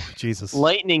 the Oh, place. Jesus.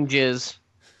 Lightning jizz.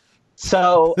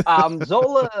 So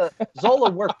Zola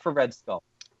worked for Red Skull.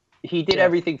 He did Yeah.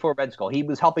 everything for Red Skull. He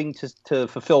was helping to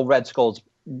fulfill Red Skull's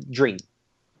dream.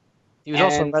 He was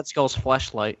also And- Red Skull's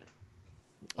flashlight.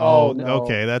 Oh, no.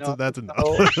 okay. That's No. that's enough.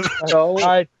 All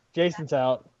right, Jason's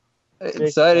out.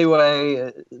 So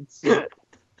anyway,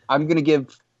 I'm gonna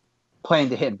give Plan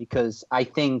to him because I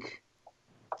think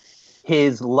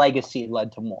his legacy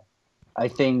led to more. I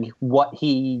think what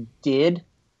he did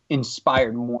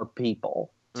inspired more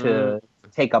people to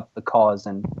take up the cause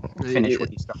and finish what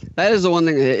he started. That is the one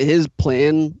thing. His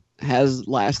plan has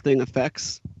lasting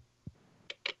effects,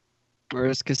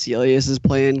 whereas Caecilius's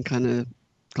plan kind of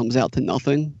comes out to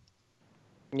nothing.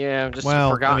 Yeah, just Well,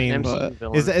 a forgotten I mean, MCU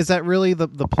villain. Is that really the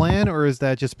plan, or is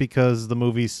that just because the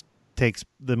movie takes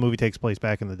place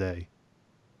back in the day?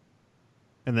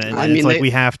 And then I it's mean, like we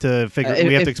have to figure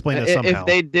we have to explain it somehow. If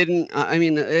they didn't, I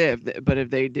mean, but if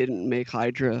they didn't make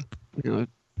Hydra,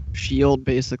 Shield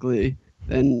basically,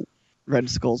 then Red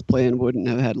Skull's plan wouldn't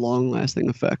have had long-lasting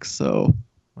effects. So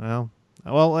well,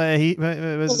 it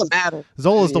doesn't matter.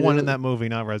 Zola's the You one know? in that movie,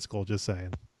 not Red Skull. Just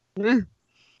saying. Eh.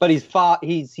 But he's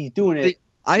doing it.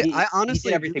 I He honestly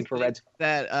did everything for think Red Skull.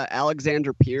 that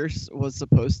Alexander Pierce was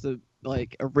supposed to,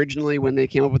 like, originally when they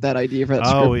came up with that idea for that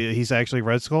Oh, script, he's actually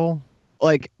Red Skull.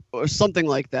 like, or something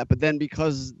like that. But then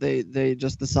because they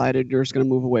just decided you're just gonna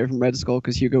move away from Red Skull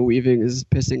because Hugo Weaving is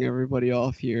pissing everybody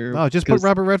off here. No, just put 'cause-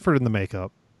 Robert Redford in the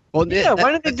makeup. Well, yeah,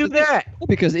 why did they that's do the thing. that?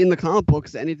 Because in the comic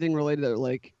books, anything related to,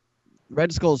 like,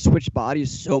 Red Skull switched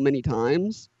bodies so many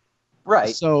times. Right.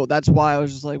 So that's why I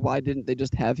was just like, why didn't they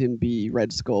just have him be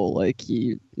Red Skull? Like,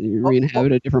 he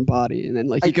re-inhabited a different body, and then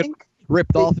like he I could think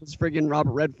ripped off his friggin'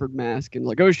 Robert Redford mask and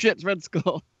like, oh shit, it's Red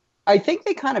Skull. I think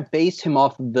they kind of based him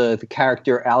off of the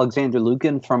character Alexander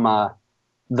Lukin from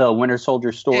the Winter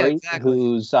Soldier story, Yeah, exactly.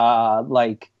 who's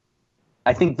like,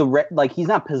 I think he's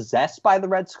not possessed by the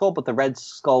Red Skull, but the Red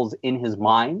Skull's in his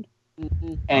mind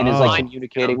and is Oh. like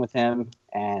communicating with him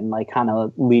and like kind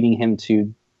of leading him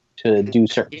to do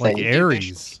certain Like things.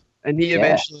 Ares. And he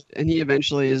Yeah.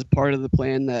 eventually is part of the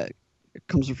plan that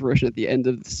comes to fruition at the end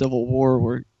of the Civil War,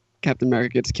 where Captain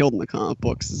America gets killed in the comic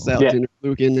books. It's Alexander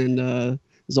Lukin and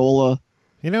Zola.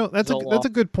 You know, that's a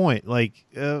good point. Like,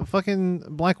 fucking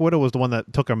Black Widow was the one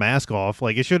that took her mask off.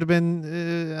 Like, it should have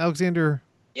been Alexander.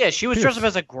 Yeah, she was Pierce. dressed up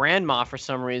as a grandma for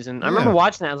some reason. I Yeah. remember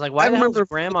watching that. I was like, why I the hell remember is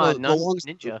grandma the not longest-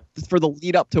 ninja? For the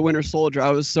lead up to Winter Soldier,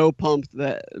 I was so pumped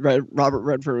that Robert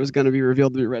Redford was going to be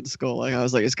revealed to be Red Skull. Like, I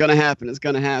was like, it's going to happen.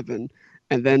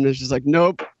 And then it's just like,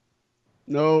 nope.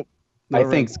 No I Red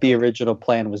think Skull. the original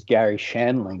plan was Gary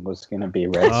Shandling was going to be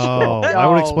Red Oh, Skull. I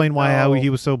would No, explain how no. he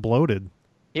was so bloated.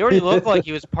 He already looked like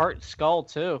he was part skull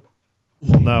too.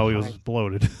 Well, no, he was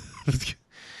bloated.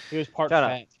 He was part Shut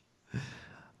up.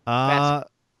 fat.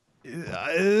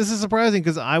 This is surprising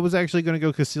because I was actually going to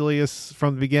go Caecilius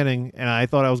from the beginning, and I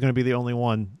thought I was going to be the only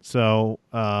one. So,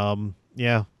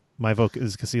 yeah, my vote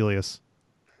is Caecilius.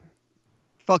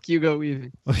 Fuck Hugo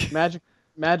Weaving.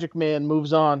 Magic Man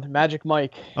moves on. Magic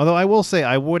Mike. Although I will say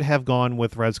I would have gone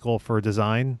with Red Skull for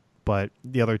design, but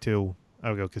the other two, I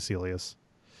would go Caecilius.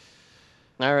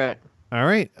 All right. All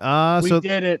right. We So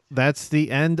did it. that's the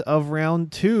end of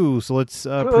round 2. So let's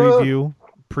preview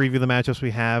the matchups we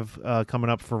have coming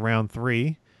up for round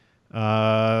 3.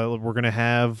 We're going to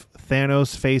have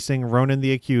Thanos facing Ronan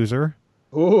the Accuser.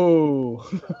 Ooh.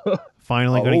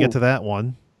 Finally going to Oh. get to that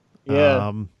one.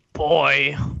 Yeah.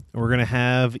 Boy. We're going to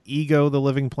have Ego the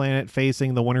Living Planet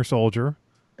facing the Winter Soldier.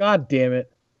 God damn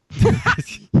it.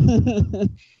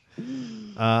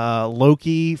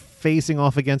 Loki facing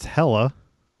off against Hela.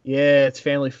 Yeah, it's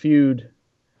Family Feud.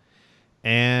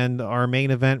 And our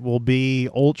main event will be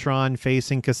Ultron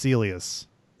facing Caecilius.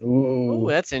 Ooh, Ooh.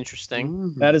 that's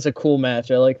interesting. That is a cool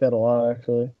match. I like that a lot,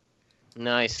 actually.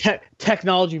 Nice.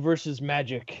 Technology versus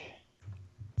magic.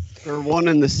 They're one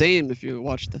and the same if you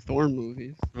watch the Thor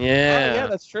movies. Yeah. Yeah,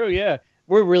 that's true. Yeah.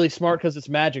 We're really smart because it's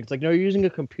magic. It's like, no, you're using a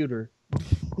computer.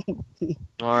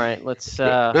 All right. Let's.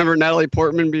 Remember Natalie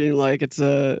Portman being like, it's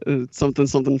a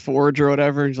something forge or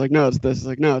whatever, and she's like, no, it's this. It's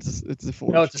like, no, it's a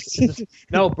forge. No,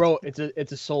 no, bro.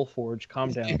 It's a soul forge.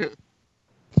 Calm down.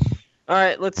 All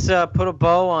right. Let's put a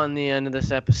bow on the end of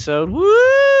this episode.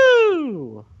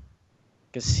 Woo!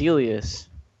 Caecilius.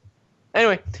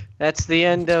 Anyway, that's the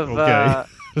end of.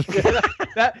 Okay.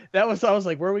 that was. I was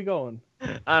like, where are we going?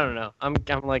 I don't know. I'm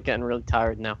like getting really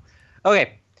tired now.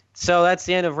 Okay, so that's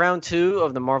the end of round 2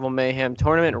 of the Marvel Mayhem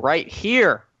tournament right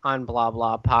here on Blah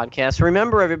Blah Podcast.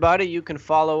 Remember, everybody, you can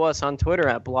follow us on Twitter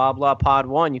at Blah Blah Pod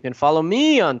 1. You can follow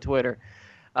me on Twitter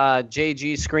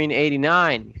JG Screen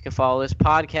 89. You can follow this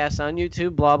podcast on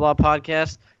YouTube, Blah Blah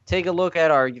Podcast. Take a look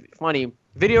at our funny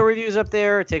video reviews up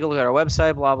there. Take a look at our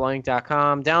website,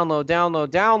 blahblahinc.com.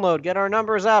 Download. Get our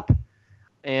numbers up.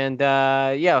 And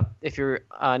if you're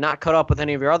not caught up with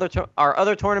any of our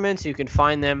other tournaments, you can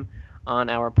find them on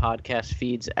our podcast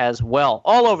feeds as well,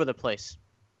 all over the place.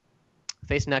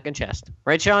 Face, neck, and chest.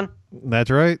 Right, Sean?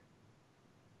 That's right.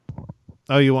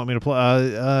 Oh, you want me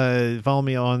to follow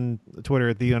me on Twitter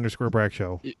at @the_Brack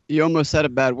Show. You almost said a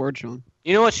bad word, Sean.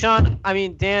 You know what, Sean? I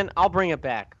mean, Dan, I'll bring it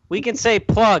back. We can say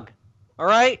plug. All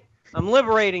right? I'm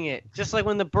liberating it, just like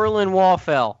when the Berlin Wall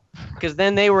fell, because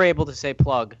then they were able to say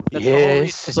plug. That's the whole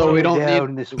reason. So we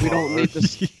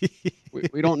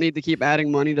don't need to keep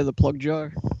adding money to the plug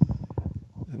jar.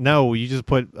 No, you just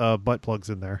put butt plugs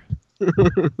in there.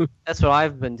 That's what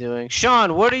I've been doing.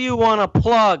 Sean, what do you want to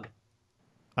plug?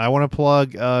 I want to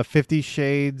plug 50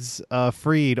 Shades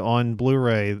Freed on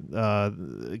Blu-ray.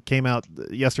 Came out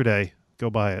yesterday. Go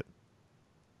buy it.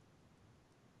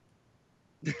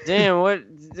 Dan,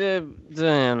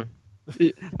 Dan.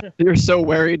 You're so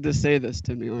worried to say this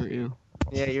to me, aren't you?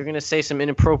 Yeah, you're going to say some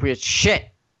inappropriate shit.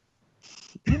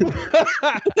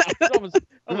 I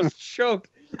almost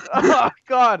choked. Oh,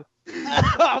 God.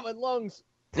 My lungs.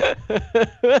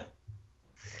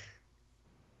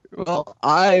 Well,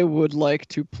 I would like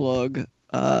to plug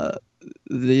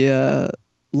the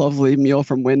lovely meal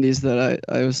from Wendy's that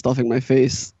I was stuffing my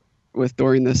face with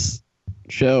during this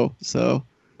show. So,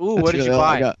 ooh, what did you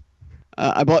buy?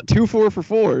 I bought 2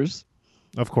 4-for-4s.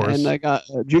 Of course. And I got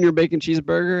a junior bacon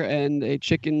cheeseburger and a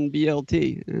chicken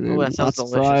BLT. And ooh, that sounds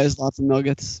lots delicious. of fries, lots of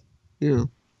nuggets. Yeah.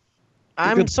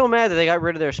 I'm so mad that they got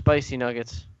rid of their spicy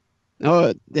nuggets.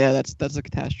 Oh, yeah, that's a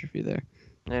catastrophe there.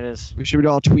 It is. We should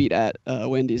all tweet at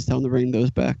Wendy's, tell them to bring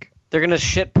those back. They're going to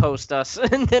shit post us,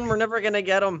 and then we're never going to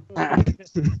get them.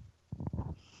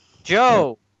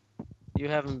 Joe, you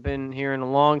haven't been here in a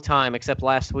long time, except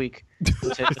last week.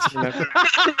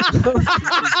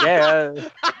 Yeah.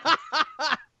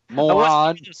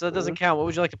 Moron. So that doesn't count. What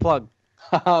would you like to plug?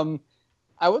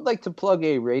 I would like to plug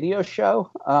a radio show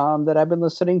that I've been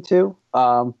listening to,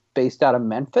 based out of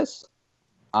Memphis.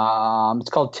 It's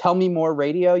called Tell Me More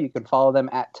Radio. You can follow them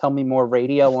at Tell Me More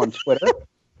Radio on Twitter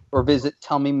or visit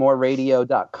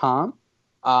tellmemoreradio.com.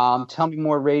 Tell Me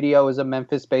More Radio is a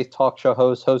Memphis-based talk show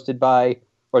hosted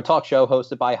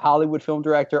by Hollywood film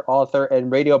director, author,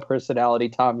 and radio personality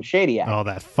Tom Shadyac. Oh,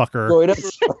 that fucker. Join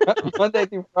us Monday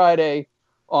through Friday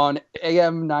on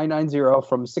AM 990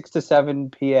 from 6 to 7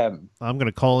 p.m. I'm going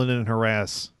to call in and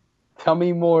harass. Tell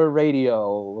Me More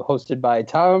Radio, hosted by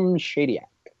Tom Shadyac.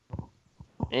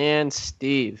 And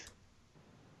Steve.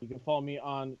 You can follow me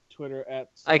on Twitter at...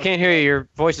 I can't hear you. Your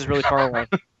voice is really far away.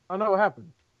 I know what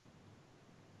happened.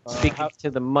 Speaking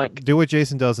to the mic. Do what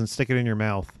Jason does and stick it in your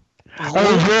mouth. You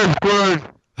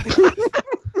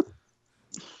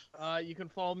can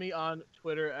follow me on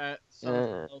Twitter at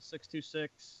L626.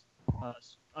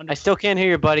 I still can't hear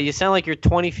you, buddy. You sound like you're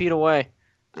 20 feet away.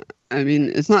 I mean,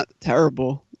 it's not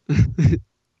terrible.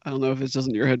 I don't know if it's just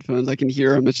in your headphones. I can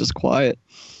hear them. It's just quiet.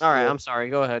 All right, I'm sorry.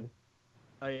 Go ahead.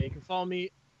 You can follow me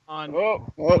on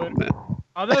Twitter. Man.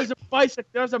 Oh, there's a bicycle.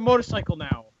 There's a motorcycle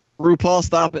now. RuPaul,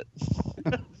 stop it.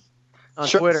 On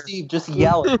Twitter. Steve, just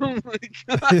yell it. Oh my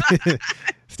God.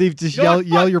 Steve, just yell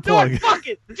your plug. Fuck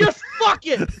it. Just fuck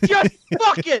it. Just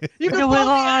fuck it. You can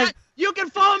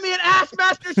follow me at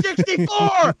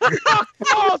Assmaster64. Fuck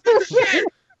all this shit.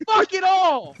 Fuck it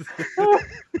all.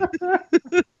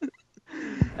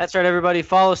 That's right, everybody.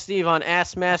 Follow Steve on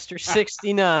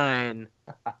Assmaster69.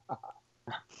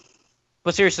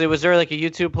 But seriously, was there like a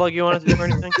YouTube plug you wanted to do or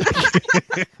anything?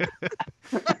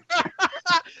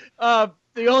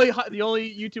 The only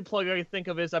YouTube plug I can think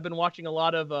of is I've been watching a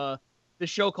lot of this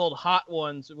show called Hot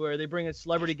Ones, where they bring in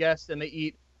celebrity guests and they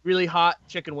eat really hot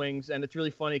chicken wings, and it's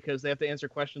really funny because they have to answer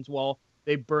questions while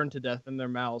they burn to death in their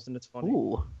mouths, and it's funny.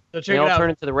 Ooh. So check They it all out.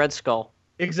 turn into the Red Skull.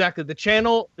 Exactly. The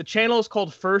channel is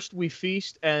called First We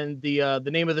Feast, and the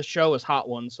name of the show is Hot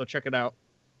Ones. So check it out.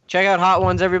 Check out Hot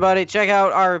Ones, everybody. Check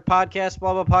out our podcast,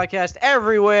 Blah Blah Podcast,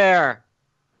 everywhere.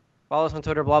 Follow us on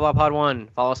Twitter, Blah Blah Pod 1.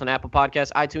 Follow us on Apple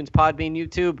Podcasts, iTunes, Podbean,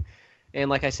 YouTube, and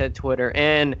like I said, Twitter.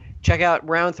 And check out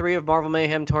Round 3 of Marvel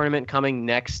Mayhem Tournament coming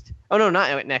next. Oh, no,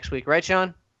 not next week. Right,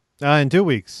 Sean? In 2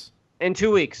 weeks. In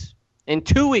 2 weeks. In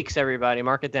 2 weeks, everybody.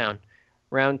 Mark it down.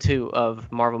 Round 2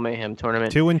 of Marvel Mayhem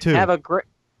Tournament. 2 and 2. Have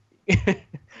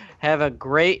a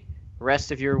great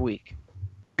rest of your week.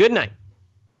 Good night.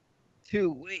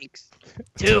 2 weeks.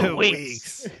 2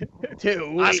 weeks.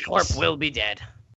 2 weeks. Oscorp will be dead.